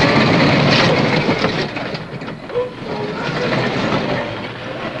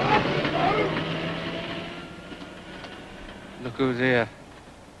 Look who's here.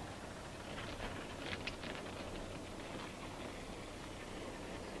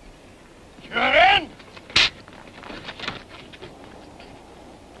 Children!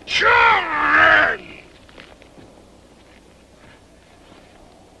 Children!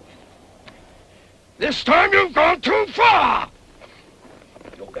 This time you've gone too far!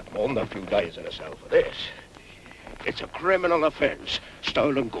 You'll get more than a few days in a cell for this. It's a criminal offense.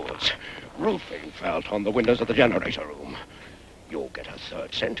 Stolen goods. Roofing felt on the windows of the generator room. You'll get a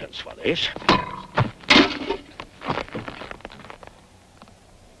 3rd sentence for this.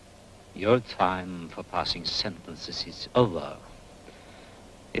 Your time for passing sentences is over.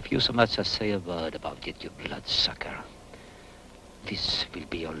 If you so much as say a word about it, you bloodsucker, this will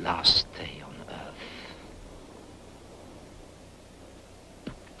be your last day on Earth.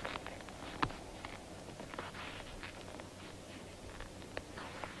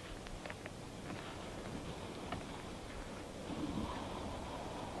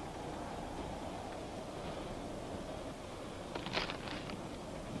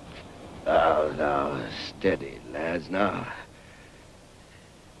 Now, steady, lads, now.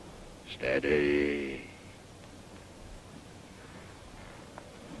 Steady.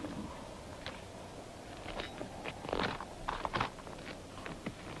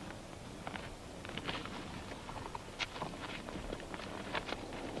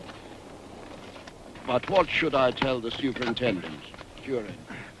 But what should I tell the superintendent, Curate?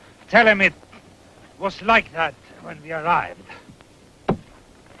 Tell him it was like that when we arrived.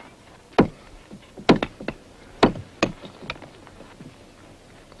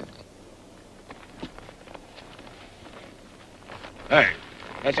 Hey,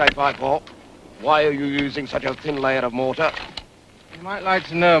 SA54, why are you using such a thin layer of mortar? You might like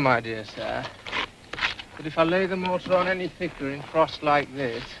to know, my dear sir, that if I lay the mortar on any thicker in frost like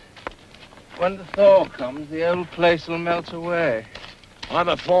this, when the thaw comes, the old place will melt away. I'm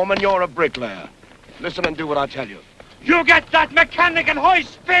a foreman, you're a bricklayer. Listen and do what I tell you. You get that mechanic and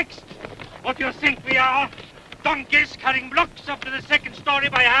hoist fixed! What do you think we are? Donkeys carrying blocks up to the 2nd story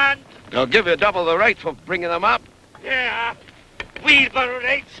by hand? They'll give you double the rate for bringing them up. Yeah. Wheelbarrow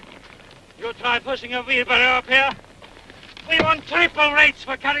rates. You try pushing a wheelbarrow up here. We want triple rates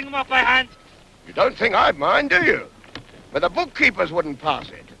for carrying them up by hand. You don't think I'd mind, do you? But the bookkeepers wouldn't pass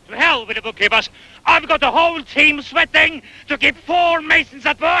it. To hell with the bookkeepers. I've got the whole team sweating to keep 4 masons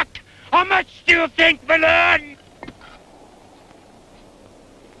at work. How much do you think we'll earn?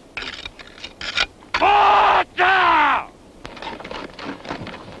 Mortar!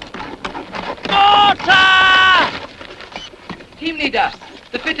 Mortar! Team leader,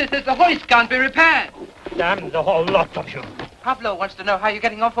 the fitter says the hoist can't be repaired. Damn the whole lot of you. Pablo wants to know how you're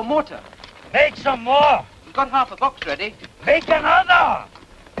getting on for mortar. Make some more. We've got half a box ready. Make another.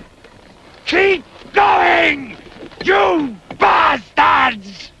 Keep going, you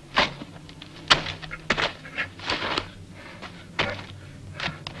bastards!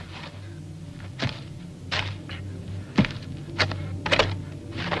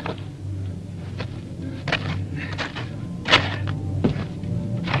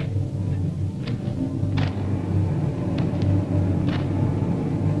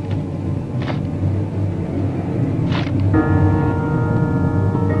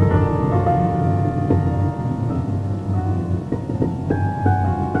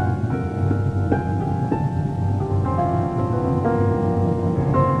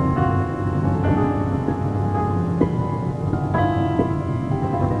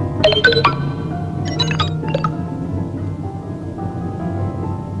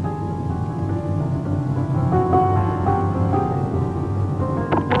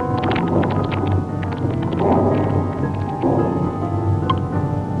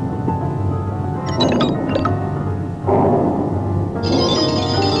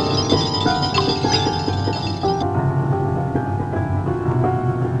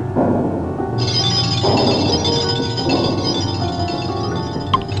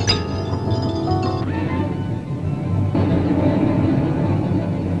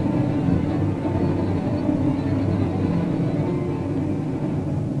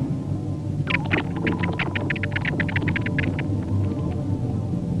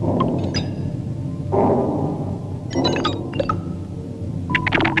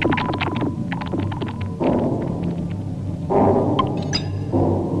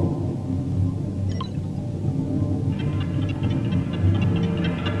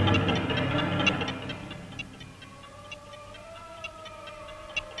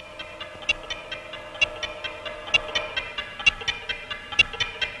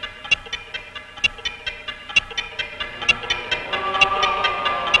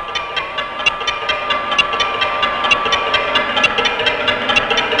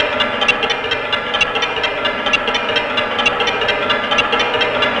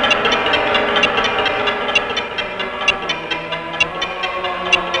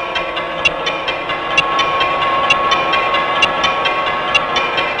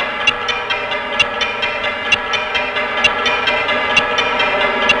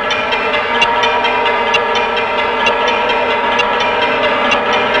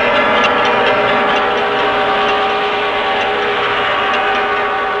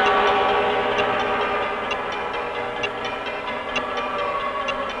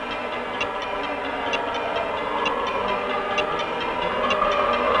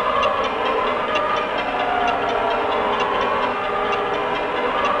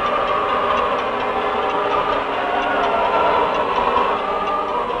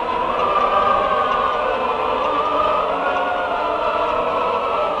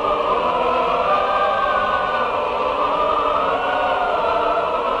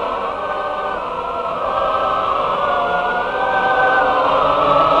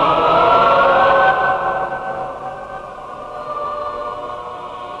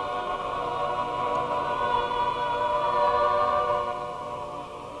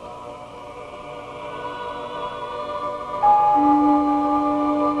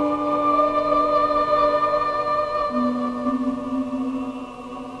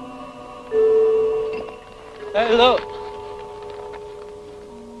 Hey, look.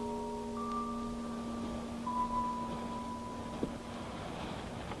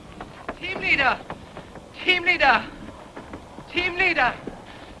 Team leader! Team leader! Team leader!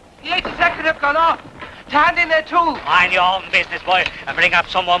 The 82nd have gone off to hand in their tools. Mind your own business, boy, and bring up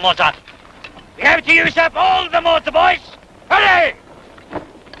some more mortar. We have to use up all the mortar, boys. Hurry!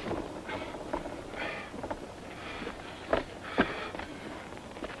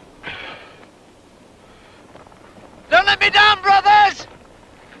 Don't let me down, brothers!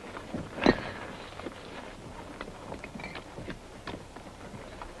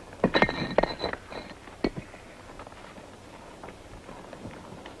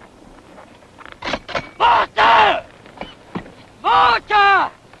 Mortar!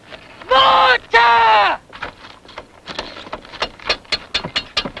 Mortar! Mortar!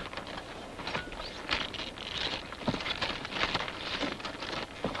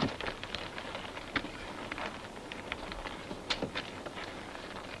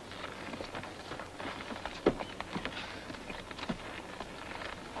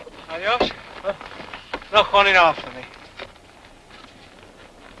 Adios. Knock one in half for me.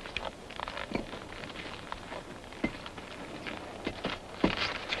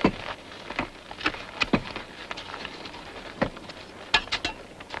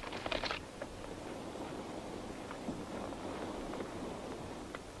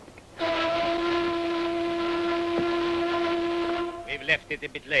 We've left it a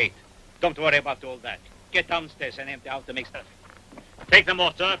bit late. Don't worry about all that. Get downstairs and empty out the mixture. Take the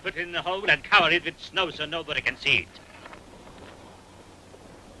mortar, put it in the hole, and cover it with snow so nobody can see it.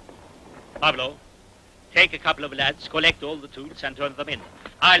 Pablo, take a couple of lads, collect all the tools, and turn them in.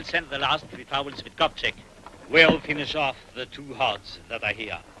 I'll send the last 3 towels with Kopchik. We'll finish off the 2 hods that are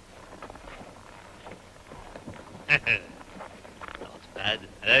here. Not bad,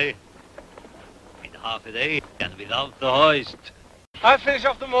 eh? In half a day, and without the hoist. I'll finish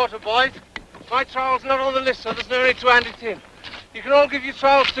off the mortar, boys. My trowel's not on the list, so there's no need to hand it in. You can all give your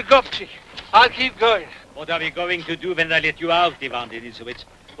trowels to Gopchi. I'll keep going. What are we going to do when they let you out, Ivan Denisovich?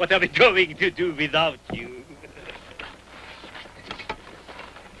 What are we going to do without you?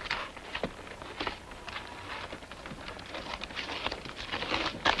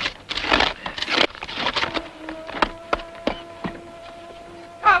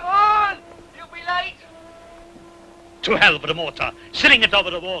 Come on! You'll be late. To hell with the mortar. Sling it over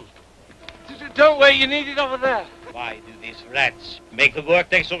the wall. Don't wait, you need it over there. Why do these rats make the work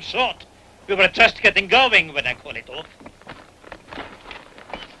day so short? We were just getting going when I call it off.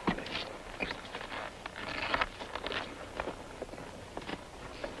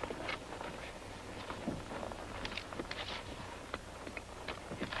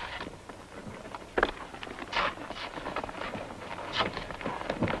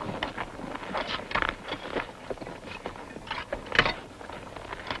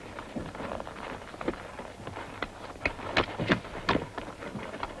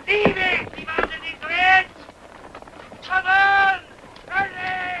 Leave it! Ivan Denisovich! Come on!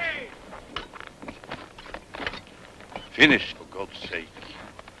 Hurry! Finish, for God's sake.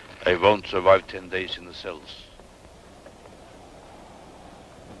 I won't survive 10 days in the cells.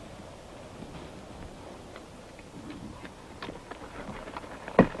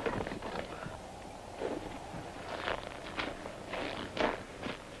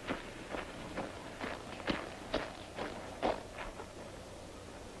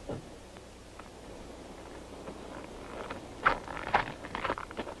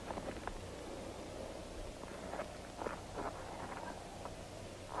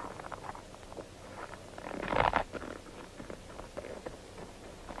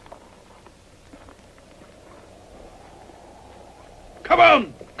 Come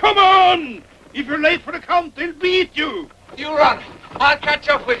on! Come on! If you're late for the count, they'll beat you! You run. I'll catch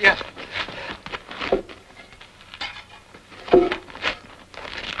up with you.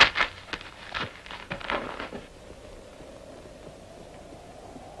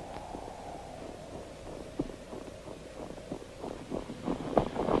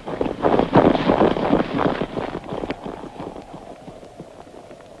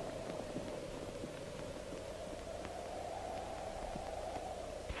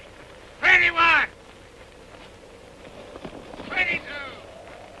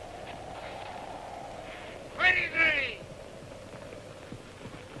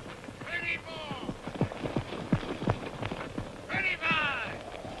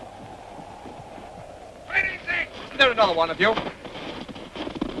 there another one of you?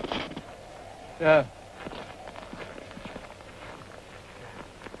 Yeah.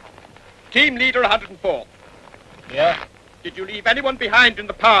 Team leader 104. Yeah? Did you leave anyone behind in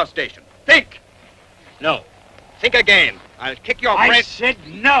the power station? Think! No. Think again. I'll kick your brain. I said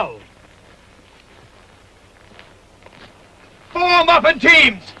no. Form up in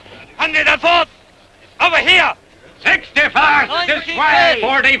teams. 104th. Over here. 61st. This way.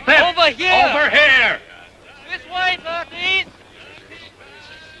 45th. Over here. Over here. This way, 13th.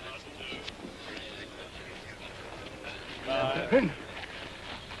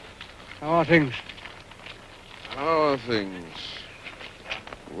 How are things? How are things?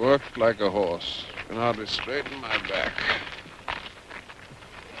 Worked like a horse. Can hardly straighten my back.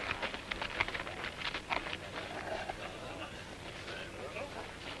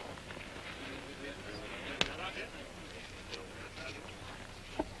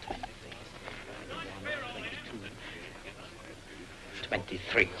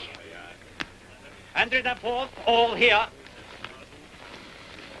 $23. 104th. All here.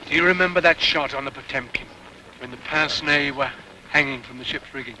 Do you remember that shot on the Potemkin when the pince-nez were hanging from the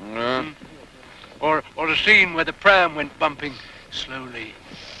ship's rigging? Or a scene where the pram went bumping slowly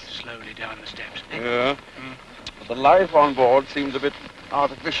down the steps? Yeah. But the life on board seems a bit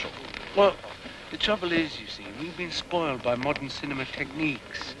artificial. Well, the trouble is, you see, we've been spoiled by modern cinema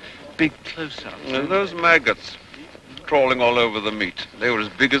techniques. Big close-ups. And those maggots crawling all over the meat, they were as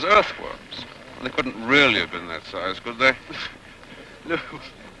big as earthworms. They couldn't really have been that size, could they? No.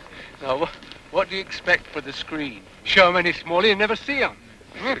 Now, what do you expect for the screen? Show 'em any smaller, you never see 'em.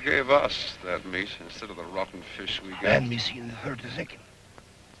 They gave us that meat instead of the rotten fish we get. And me see in the 32nd.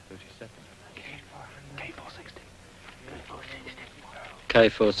 37.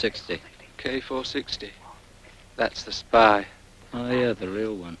 K460. K460. That's the spy. Oh, yeah, the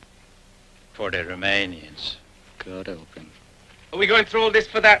real one. For the Romanians. God help him. Are we going through all this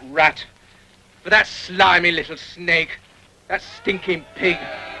for that rat? For that slimy little snake? That stinking pig?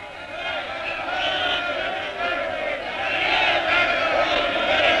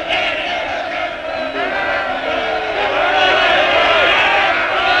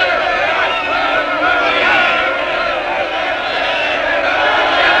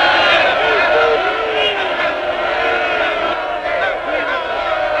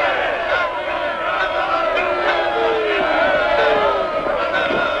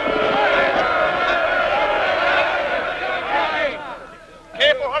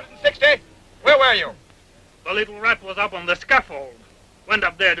 The little rat was up on the scaffold. Went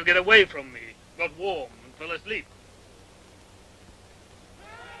up there to get away from me. Got warm and fell asleep.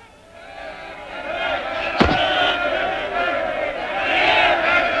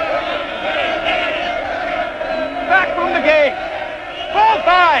 Back from the gate.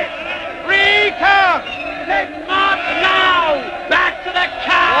 4-5. Recount. Take march now. Back to the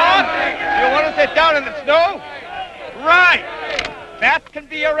camp. What? You want to sit down in the snow? Right. That can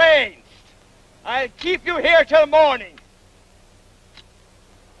be arranged. I'll keep you here till morning.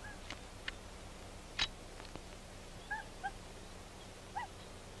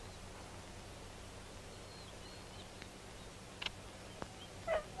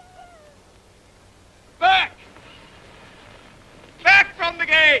 Back! Back from the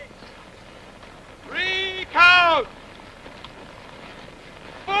gate! Recount!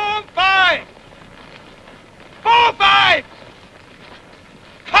 4-5! 4-5!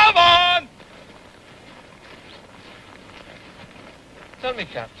 Come on! Tell me,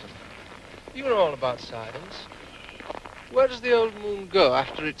 Captain, you were all about silence. Where does the old moon go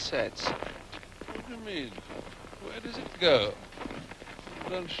after it sets? What do you mean? Where does it go?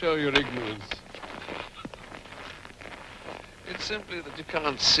 Don't show your ignorance. It's simply that you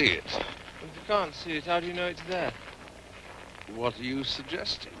can't see it. If you can't see it, how do you know it's there? What are you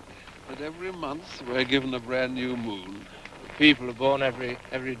suggesting? That every month we're given a brand new moon? People are born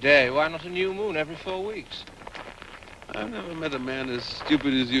every day. Why not a new moon every 4 weeks? I've never met a man as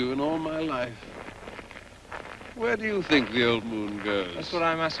stupid as you in all my life. Where do you think the old moon goes? That's what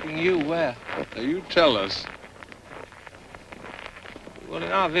I'm asking you, where? Now you tell us. Well,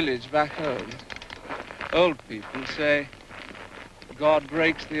 in our village back home, old people say God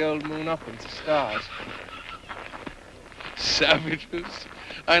breaks the old moon up into stars. Savages.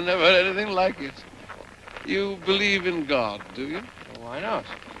 I never heard anything like it. You believe in God, do you? Well, why not?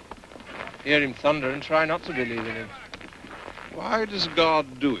 Hear him thunder and try not to believe in him. Why does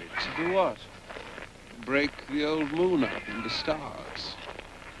God do it? Do what? Break the old moon up into stars.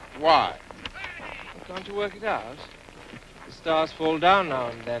 Why? Well, can't you work it out? The stars fall down now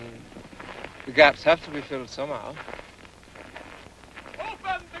and then. The gaps have to be filled somehow.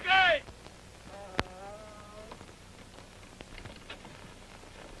 Open the gate!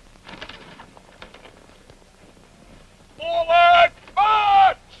 Forward!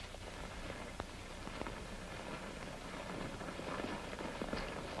 March!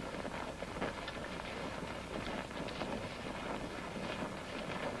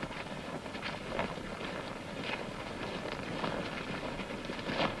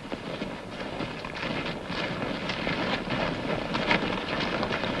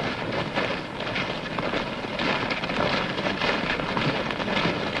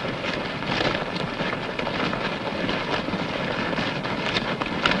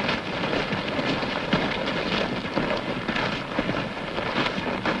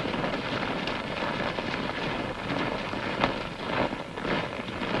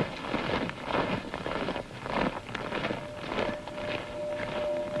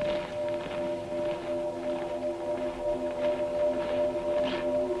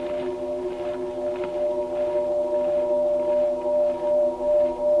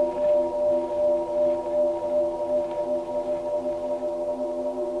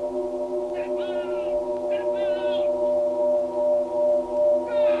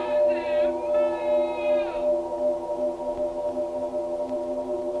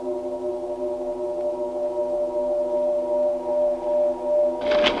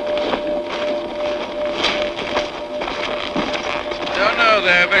 know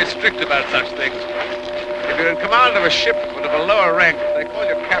they're very strict about such things. If you're in command of a ship but of a lower rank, they call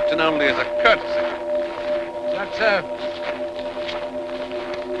you captain only as a courtesy. That's so.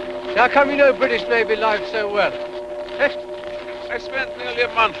 How come you know British Navy life so well? I spent nearly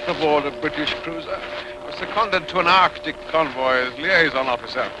a month aboard a British cruiser. I was seconded to an Arctic convoy as liaison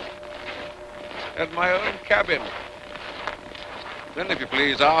officer. Had my own cabin. Then, if you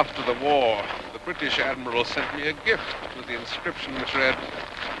please, after the war, the British Admiral sent me a gift with the inscription which read,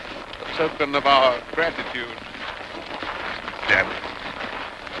 "A token of our gratitude." Damn it.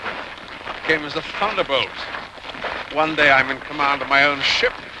 It came as a thunderbolt. One day I'm in command of my own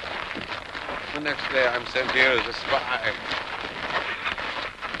ship. The next day I'm sent here as a spy.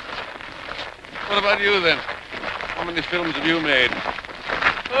 What about you, then? How many films have you made?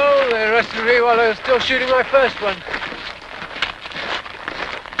 Oh, they arrested me while I was still shooting my first one.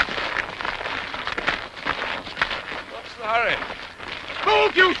 What's the hurry?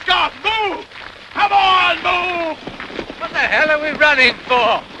 Move, you Scot! Move! Come on, move! What the hell are we running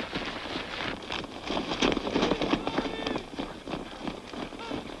for?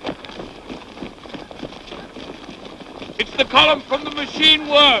 It's the column from the machine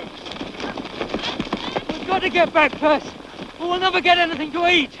works. We've got to get back first, or we'll never get anything to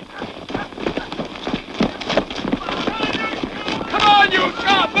eat. Come on, you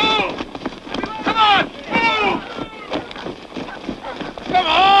Scot! Move! Come on! Move! Come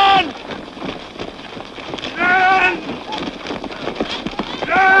on! Run!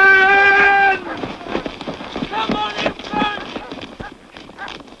 Run! Come on in front!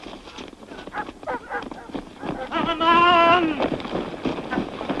 Come on!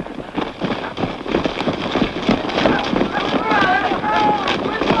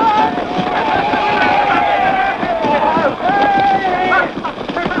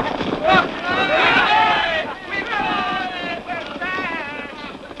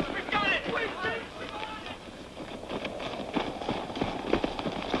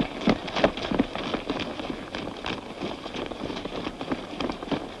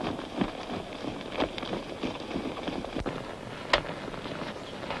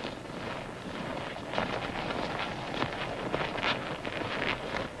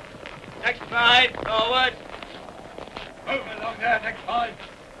 Next five, forward. Move along there, next five.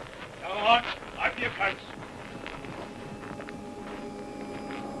 Go on, up your coats.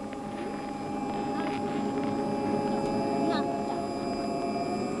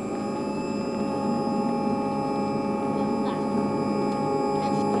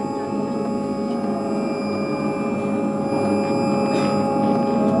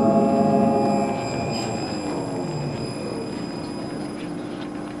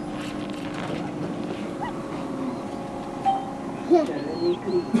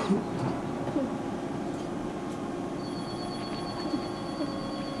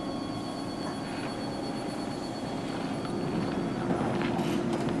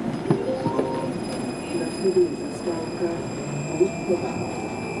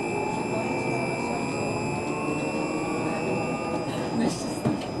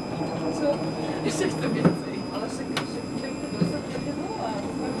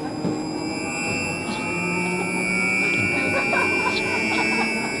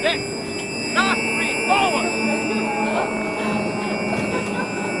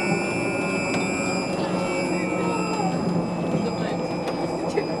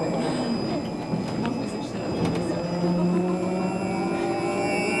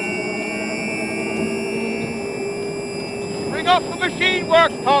 Bring up the machine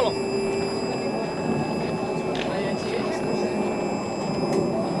work column.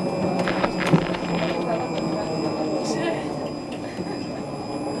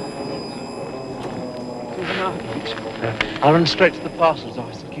 I'll run straight to the parcels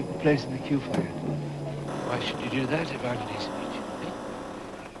office and keep a place in the queue for you. Why should you do that, Ivan Denisovich?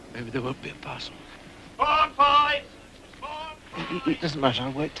 Maybe there won't be a parcel. On five. It doesn't matter.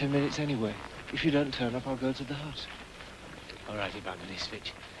 I'll wait 10 minutes anyway. If you don't turn up, I'll go to the hut. All right, Ivan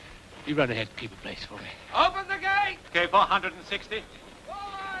Denisovich. You run ahead and keep a place for me. Open the gate. Okay, 460.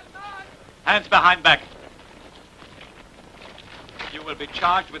 Hands behind back. You will be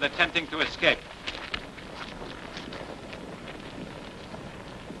charged with attempting to escape.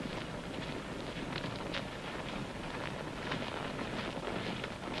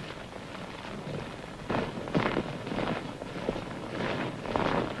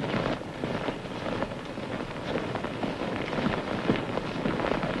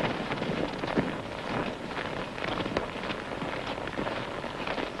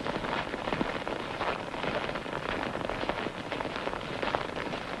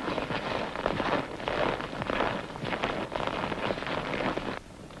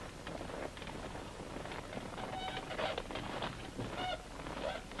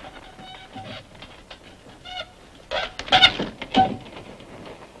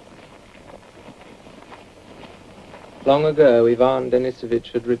 Long ago, Ivan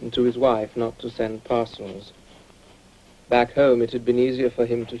Denisovich had written to his wife not to send parcels. Back home, it had been easier for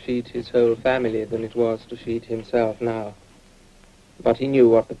him to feed his whole family than it was to feed himself now. But he knew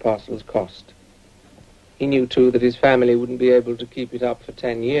what the parcels cost. He knew, too, that his family wouldn't be able to keep it up for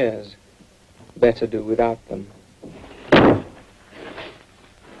 10 years. Better do without them.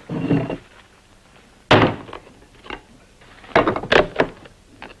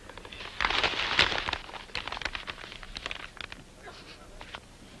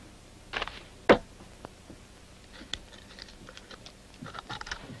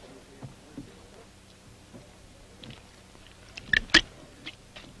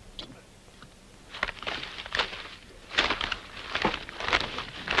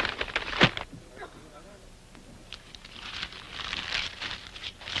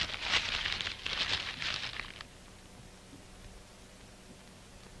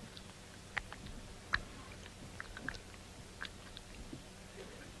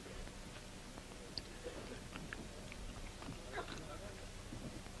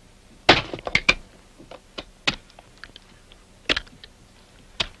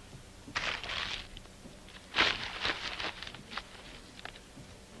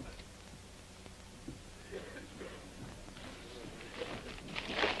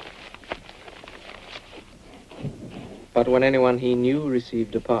 But when anyone he knew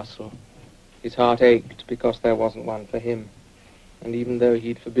received a parcel, his heart ached because there wasn't one for him. And even though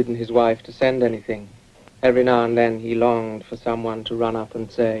he'd forbidden his wife to send anything, every now and then he longed for someone to run up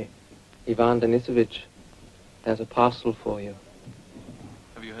and say, "Ivan Denisovich, there's a parcel for you."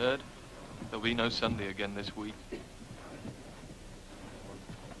 Have you heard? There'll be no Sunday again this week.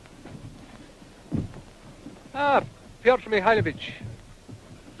 Ah, Pyotr Mikhailovich.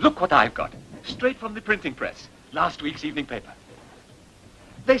 Look what I've got. Straight from the printing press. Last week's evening paper.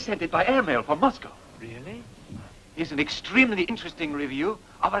 They sent it by airmail from Moscow. Really? Here's an extremely interesting review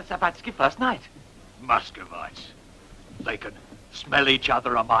of our Zabatsky first night. Muscovites. They can smell each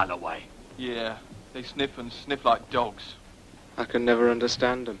other a mile away. Yeah, they sniff and sniff like dogs. I can never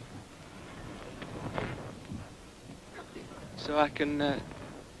understand them. So I can,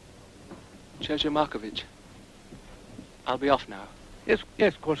 Chocho Markovich, I'll be off now. Yes,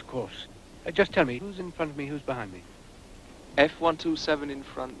 of course. Just tell me, who's in front of me, who's behind me? F127 in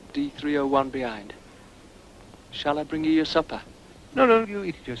front, D301 behind. Shall I bring you your supper? No, you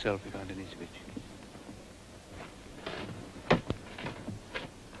eat it yourself, Ivan Denisovich.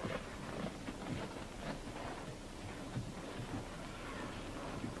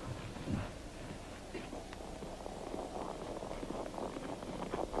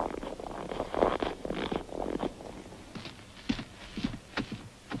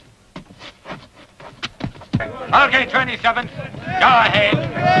 Okay, 27. Go ahead.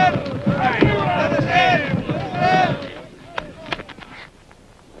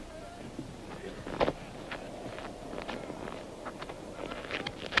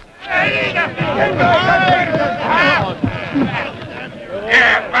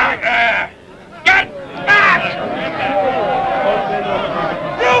 Get back there! Get back!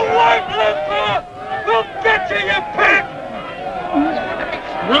 You white liver! We'll get you, you pig!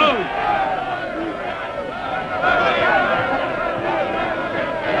 Rude!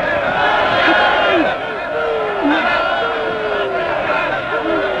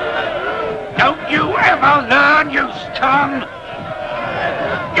 Don't you ever learn, you scum!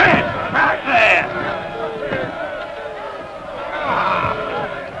 Get back there!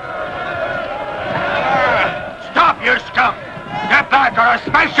 Stop, you scum! Get back or I'll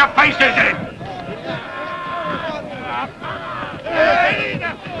smash your faces in!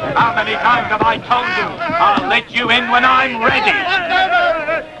 How many times have I told you? I'll let you in when I'm ready.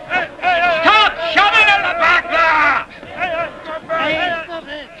 Stop shoving in the back there!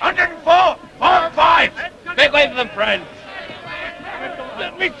 104, 45. Make way for them, friends.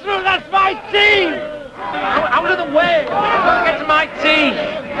 Let me through, that's my team! Out of the way! I've got to get to my team!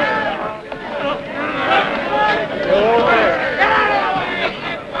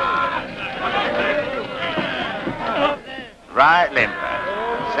 Right, Limper.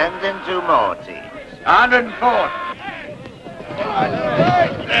 Send in 2 more teams. 104.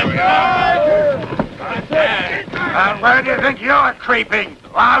 There we are. And where do you think you're creeping,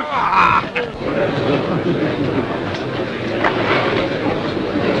 louse?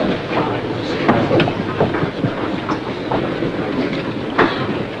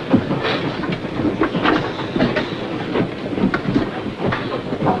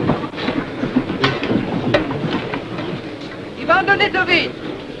 Ivan Denisovich!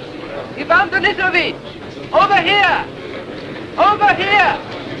 Ivan Denisovich! Over here! Over here!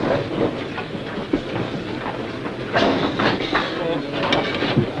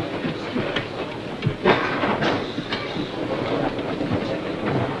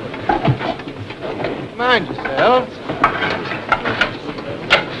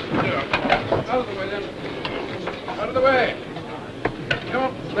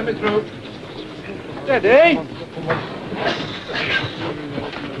 Let me through. Steady.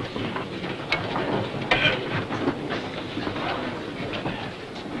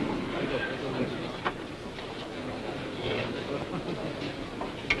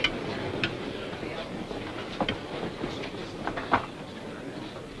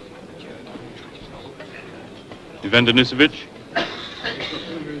 Ivan Denisovich?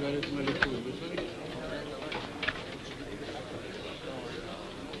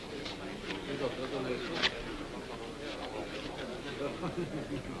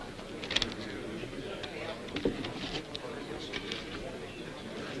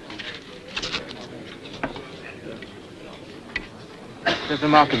 Professor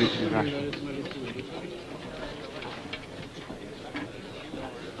Markovich is right.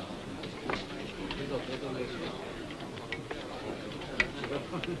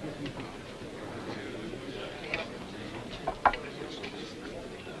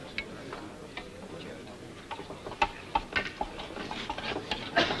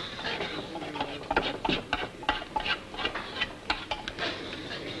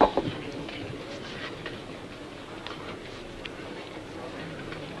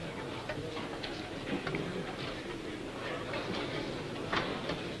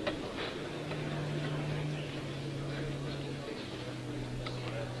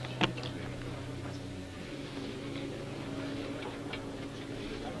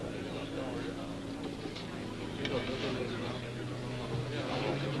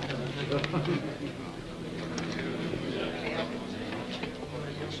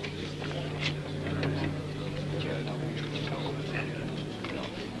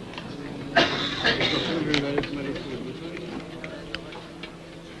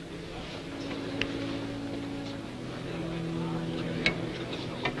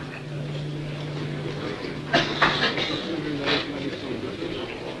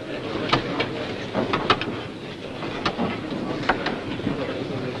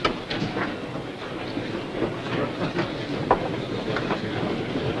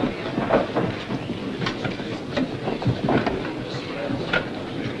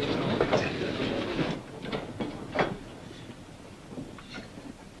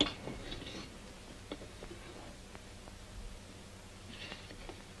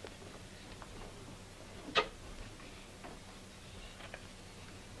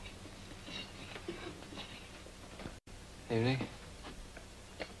 Evening.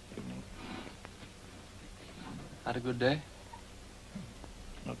 Had a good day?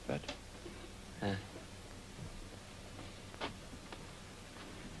 Not bad. Yeah.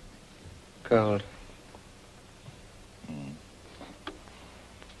 Cold.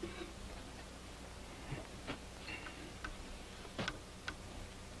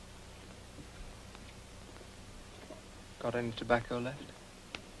 Got any tobacco left?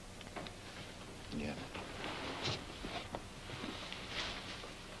 Yeah.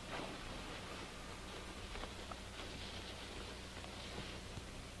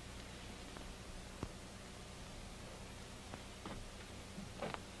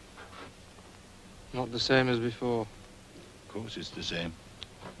 Not the same as before. Of course it's the same.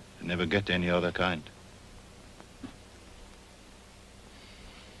 You never get any other kind.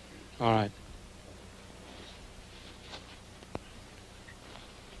 All right.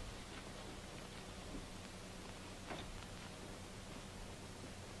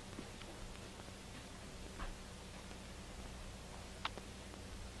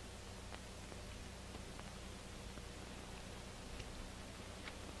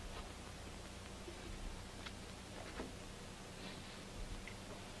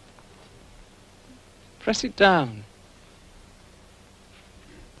 Press it down.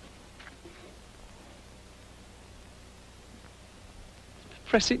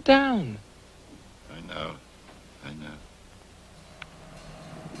 Press it down. I know. I know.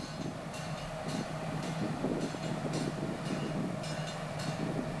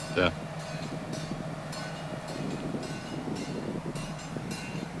 There.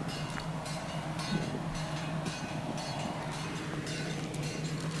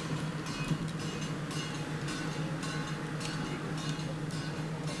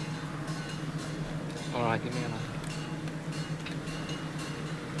 All right, give me a light.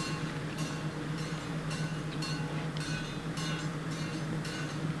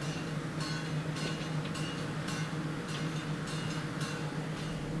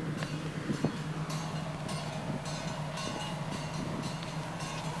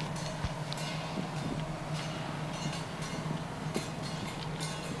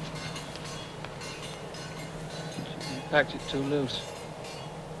 You packed it too loose.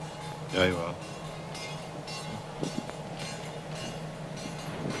 There you are.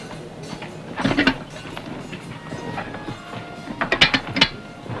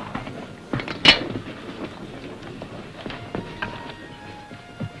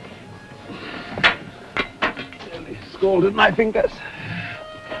 salt in my fingers.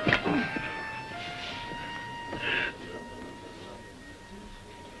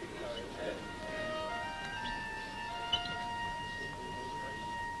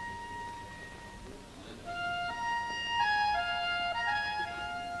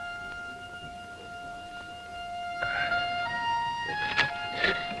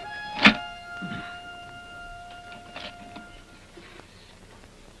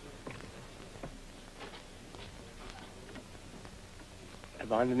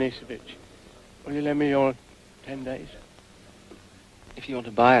 Ivan Denisovich, will you lend me your 10 days? If you want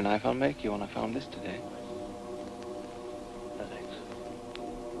to buy a knife, I'll make you one. I found this today. No, thanks.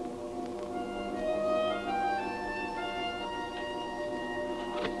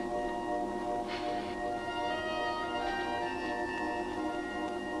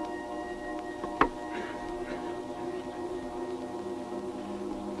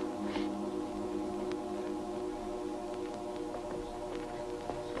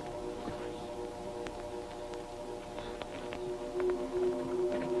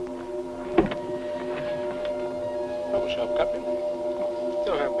 Help yourself, Captain.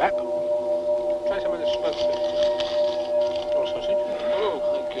 Still have back. Try some of this smoked or sausage. Oh,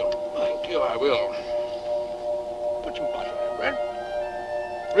 thank you. Thank you, I will. Put some butter in it, bread.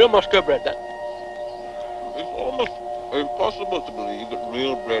 Real Moscow bread, that. It's almost impossible to believe that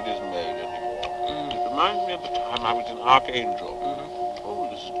real bread is made anymore. It reminds me of the time I was in Archangel. Oh,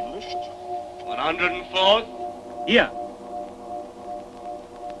 this is delicious. 104th? Here.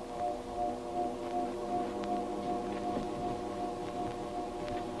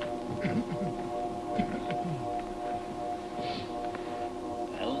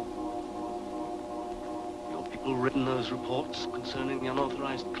 Written those reports concerning the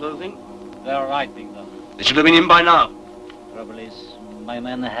unauthorized clothing? They're right, Victor. They should have been in by now. Trouble is, my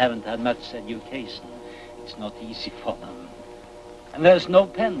men haven't had much education. It's not easy for them. And there's no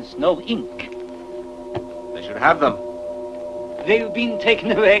pens, no ink. They should have them. They've been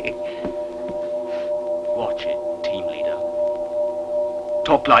taken away. Watch it, team leader.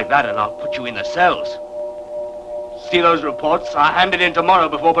 Talk like that and I'll put you in the cells. See those reports? I'll hand it in tomorrow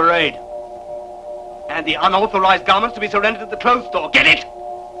before parade. And the unauthorized garments to be surrendered at the clothes store. Get it?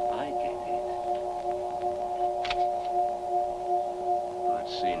 I get it.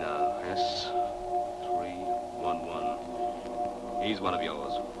 Let's see now. S311. He's one of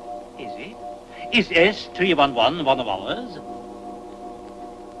yours. Is it? Is S311 one of ours?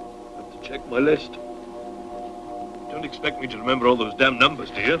 Have to check my list. Don't expect me to remember all those damn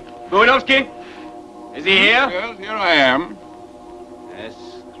numbers, do you? Buinovsky? Is he here? Yes, here I am.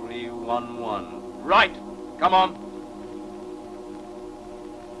 S311. Right. Come on.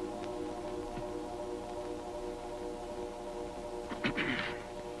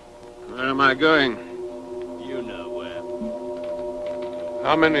 Where am I going? You know where.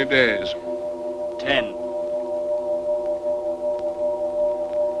 How many days? 10.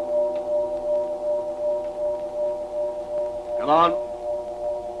 Come on.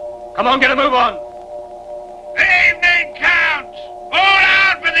 Come on, get a move on. The evening count! All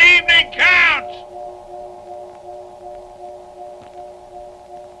out for the evening count!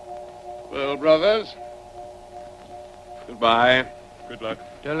 Well, brothers. Goodbye. Good luck.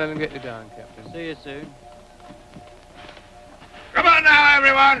 Don't let them get you down, Captain. See you soon. Come on now,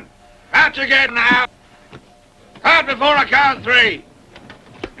 everyone! Out you get now! Out before I count 3.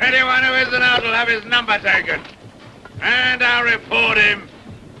 Anyone who isn't out will have his number taken. And I'll report him.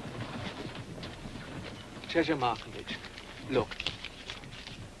 Cheshire Markovich, look.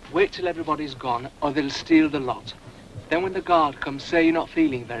 Wait till everybody's gone, or they'll steal the lot. Then when the guard comes, say you're not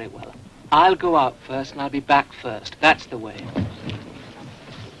feeling very well. I'll go out first, and I'll be back first. That's the way.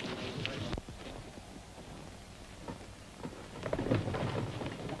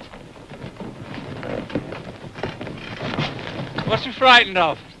 What's you frightened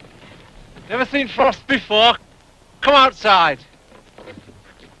of? Never seen frost before? Come outside.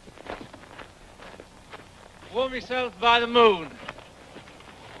 Warm yourself by the moon.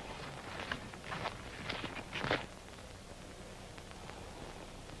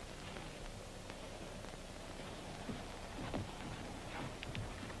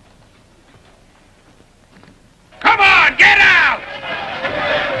 Come on, get out!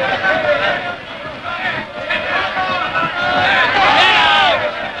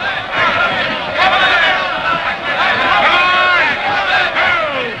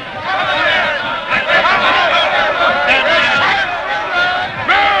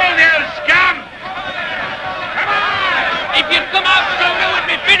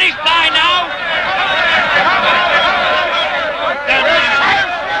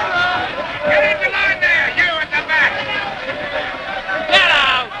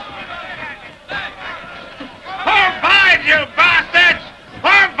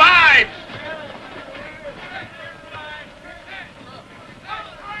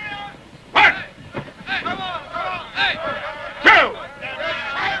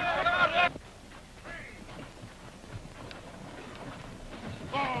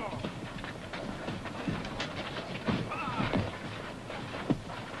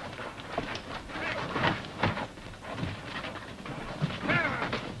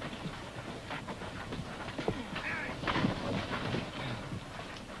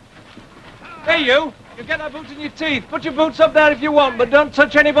 Hey, you! You get that boot in your teeth. Put your boots up there if you want, but don't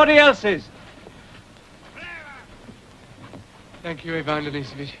touch anybody else's. Thank you, Ivan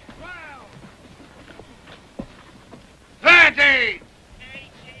Denisovich. 30!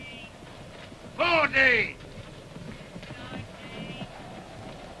 40!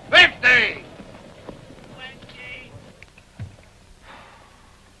 50!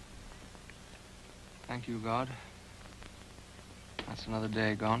 Thank you, God. That's another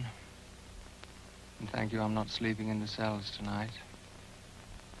day gone. And thank you I'm not sleeping in the cells tonight.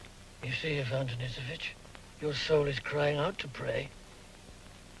 You see, Ivan Denisovich, your soul is crying out to pray.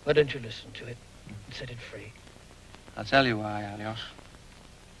 Why don't you listen to it and set it free? I'll tell you why, Alyos.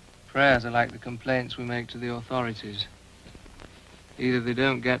 Prayers are like the complaints we make to the authorities. Either they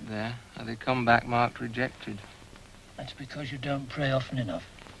don't get there, or they come back marked rejected. That's because you don't pray often enough.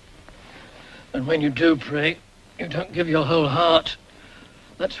 And when you do pray, you don't give your whole heart.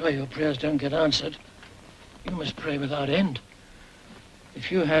 That's why your prayers don't get answered. You must pray without end.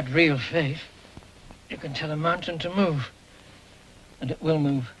 If you had real faith, you can tell a mountain to move. And it will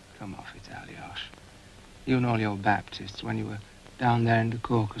move. Come off it, Alyos. You and all your Baptists, when you were down there in the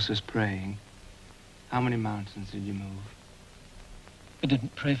Caucasus praying, how many mountains did you move? We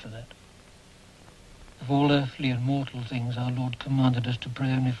didn't pray for that. Of all earthly and mortal things, our Lord commanded us to pray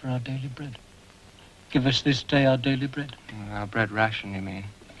only for our daily bread. Give us this day our daily bread. Our bread ration, you mean?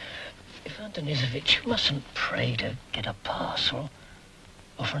 Ivan Denisovich, you mustn't pray to get a parcel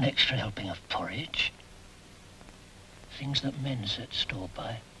or for an extra helping of porridge. Things that men set store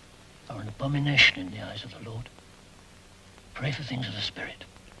by are an abomination in the eyes of the Lord. Pray for things of the Spirit.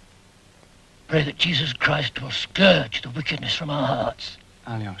 Pray that Jesus Christ will scourge the wickedness from our hearts.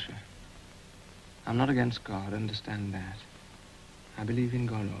 Alyosha, I'm not against God, understand that. I believe in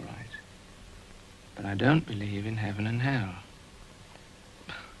God, all right. But I don't believe in heaven and hell.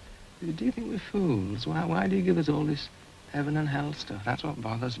 Do you think we're fools? Why do you give us all this heaven and hell stuff? That's what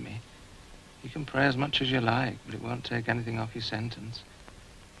bothers me. You can pray as much as you like, but it won't take anything off your sentence.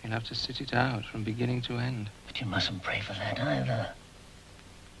 You'll have to sit it out from beginning to end. But you mustn't pray for that either.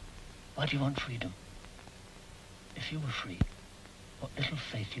 Why do you want freedom? If you were free, what little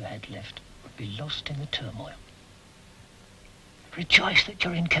faith you had left would be lost in the turmoil. Rejoice that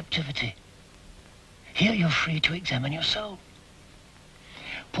you're in captivity. Here you're free to examine your soul.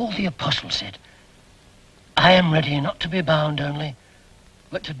 Paul the Apostle said, I am ready not to be bound only,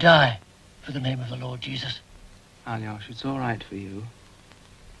 but to die for the name of the Lord Jesus. Alyos, it's all right for you.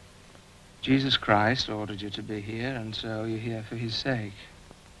 Jesus Christ ordered you to be here, and so you're here for his sake.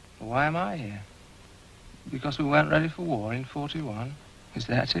 Well, why am I here? Because we weren't ready for war in 41? Is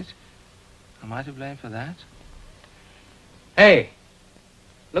that it? Am I to blame for that? Hey,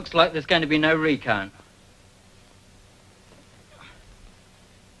 looks like there's going to be no recount.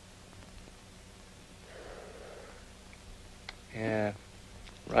 Yeah,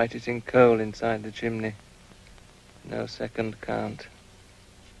 write it in coal inside the chimney. No second count.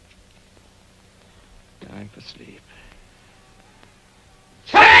 Time for sleep.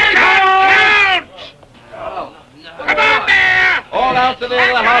 Second count! Oh, no. Come on there! All out to the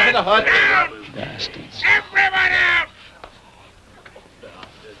other half of the hut. Bastards. Everyone out!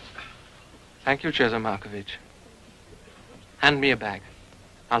 Thank you, Cesar Markovich. Hand me a bag.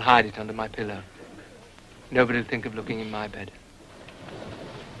 I'll hide it under my pillow. Nobody'll think of looking in my bed.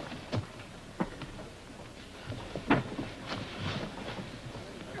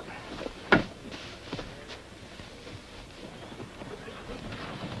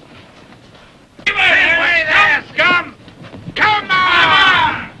 Give away there, scum! Come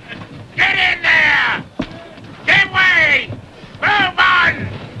on! Get in there! Give way! Move on!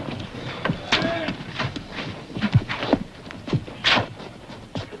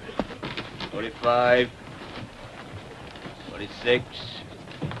 $45, $46,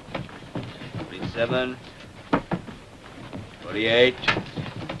 $47, $48.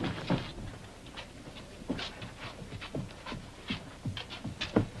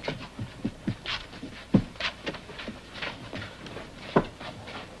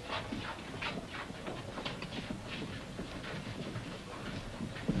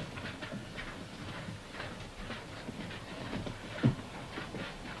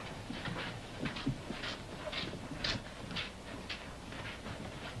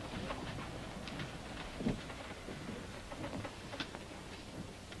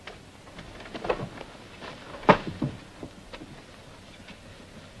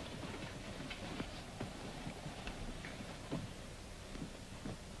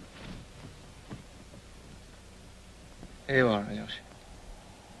 Here you are, Alyosha.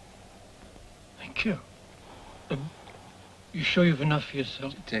 Thank you. You sure you've enough for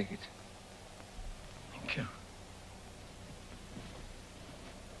yourself? Take it. Thank you.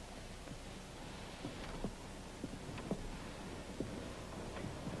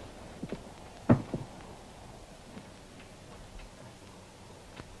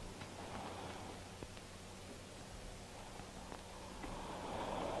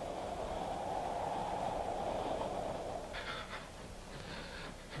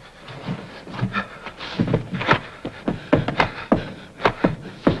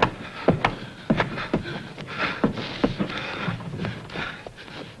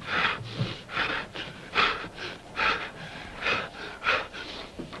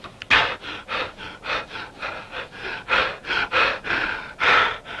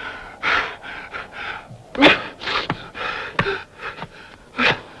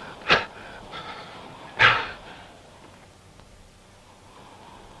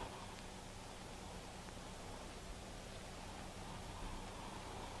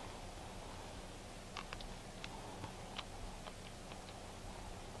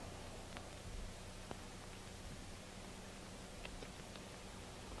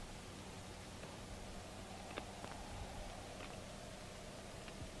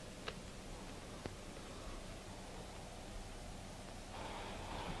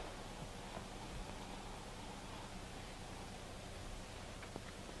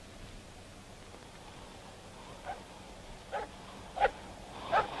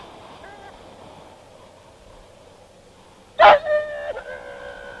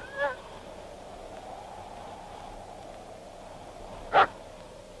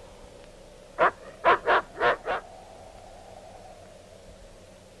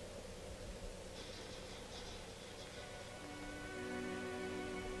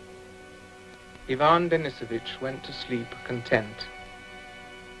 Ivan Denisovich went to sleep content.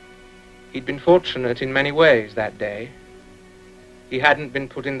 He'd been fortunate in many ways that day. He hadn't been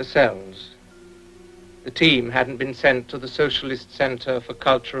put in the cells. The team hadn't been sent to the Socialist Center for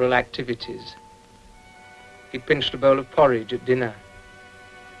Cultural Activities. He'd pinched a bowl of porridge at dinner.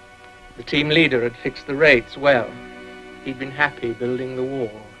 The team leader had fixed the rates well. He'd been happy building the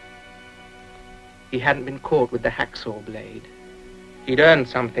wall. He hadn't been caught with the hacksaw blade. He'd earned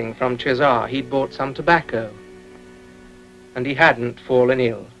something from Cesar. He'd bought some tobacco. And he hadn't fallen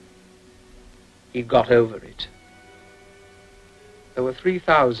ill. He'd got over it. There were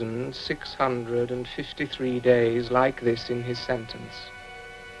 3,653 days like this in his sentence,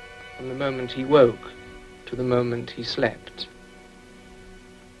 from the moment he woke to the moment he slept.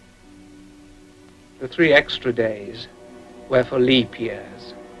 The 3 extra days were for leap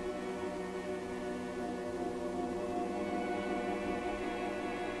years.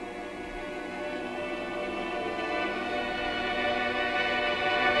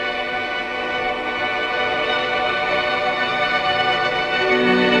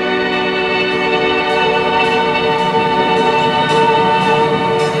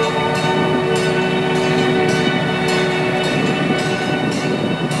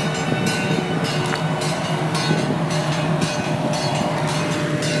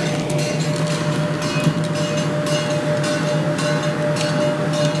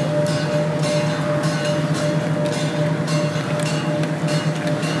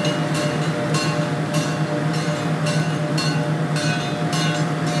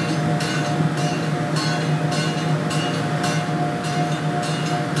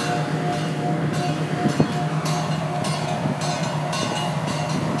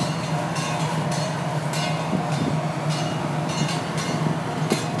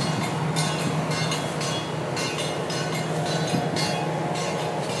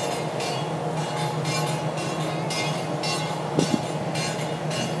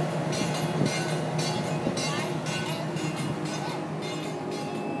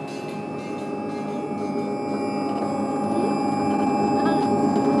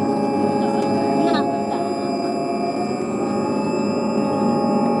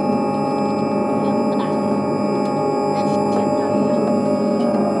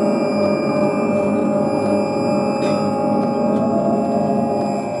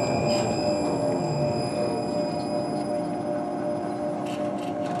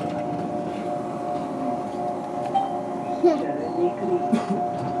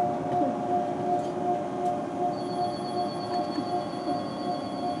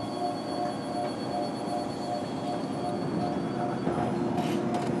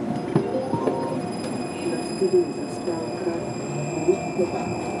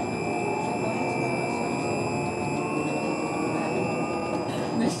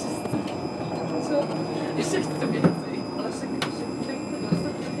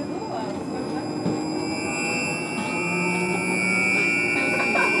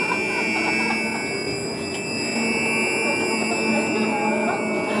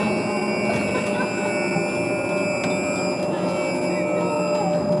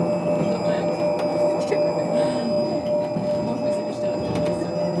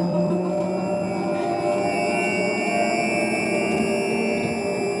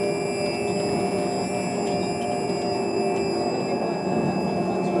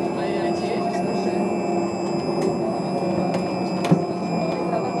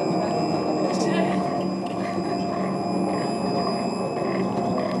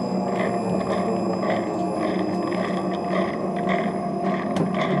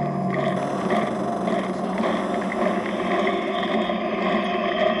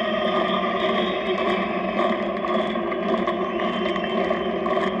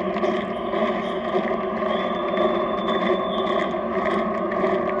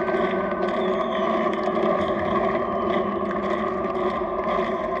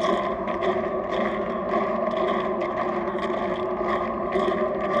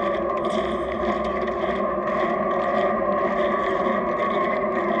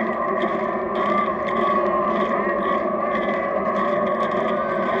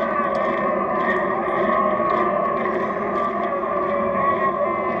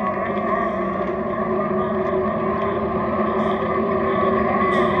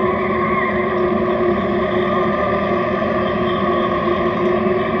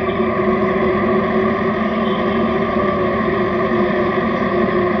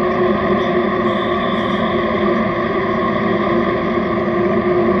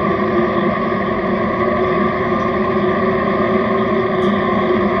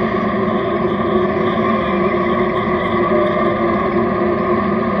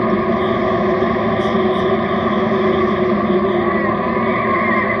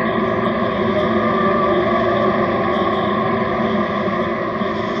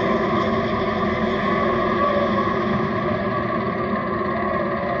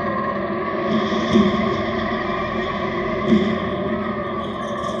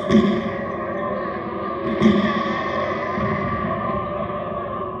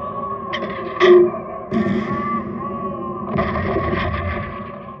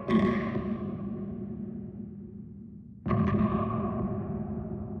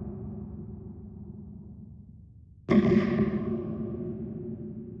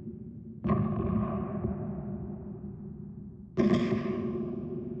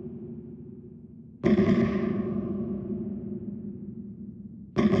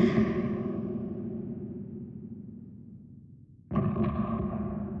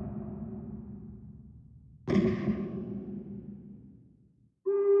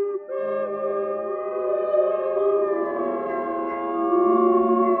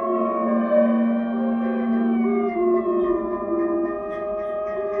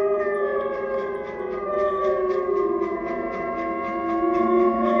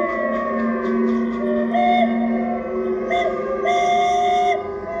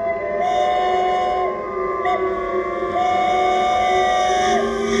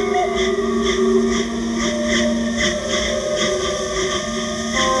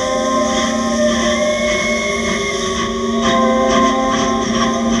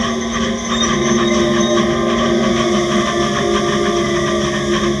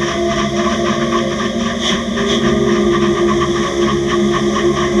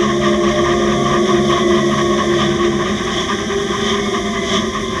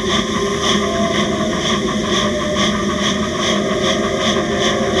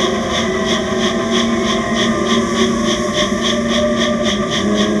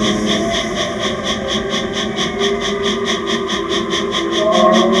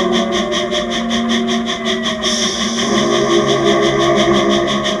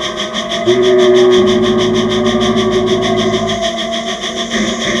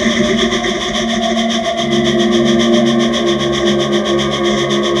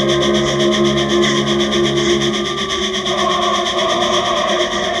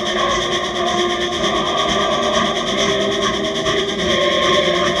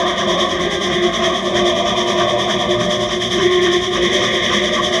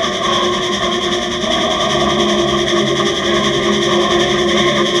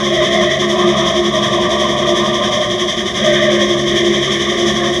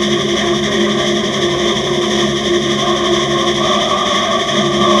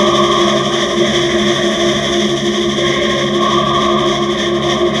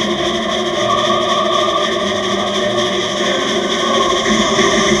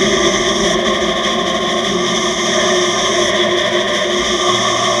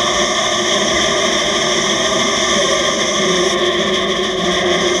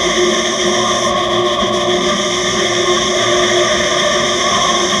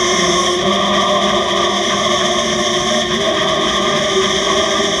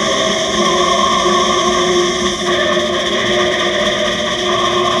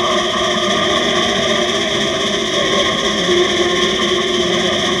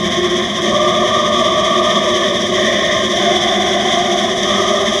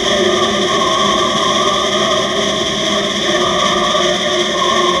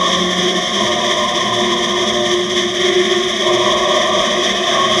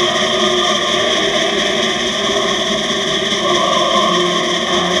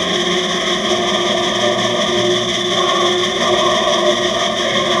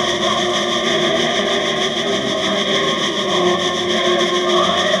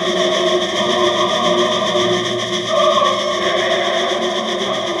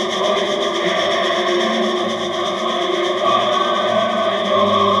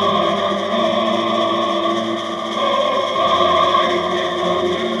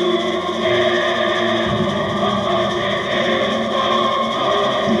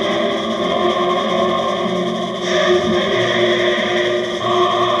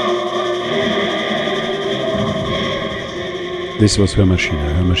 This was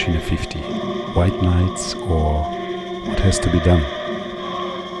hoermaschine50, White Nights, or What Has to Be Done.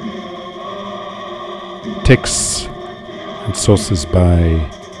 Texts and sources by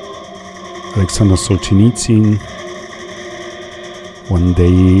Alexander Solzhenitsyn, One Day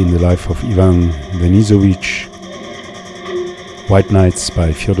in the Life of Ivan Denisovich, White Nights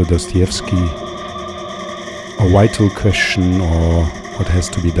by Fyodor Dostoevsky, A Vital Question or What Has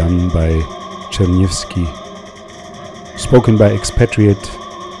to Be Done by Chernevsky, spoken by Expatriate.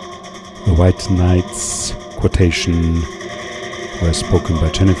 The White Nights quotation was spoken by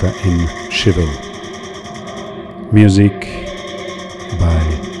Jennifer N. Schivel. Music by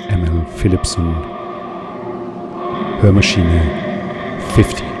M.L. Philipson.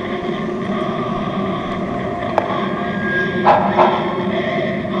 hoermaschine50.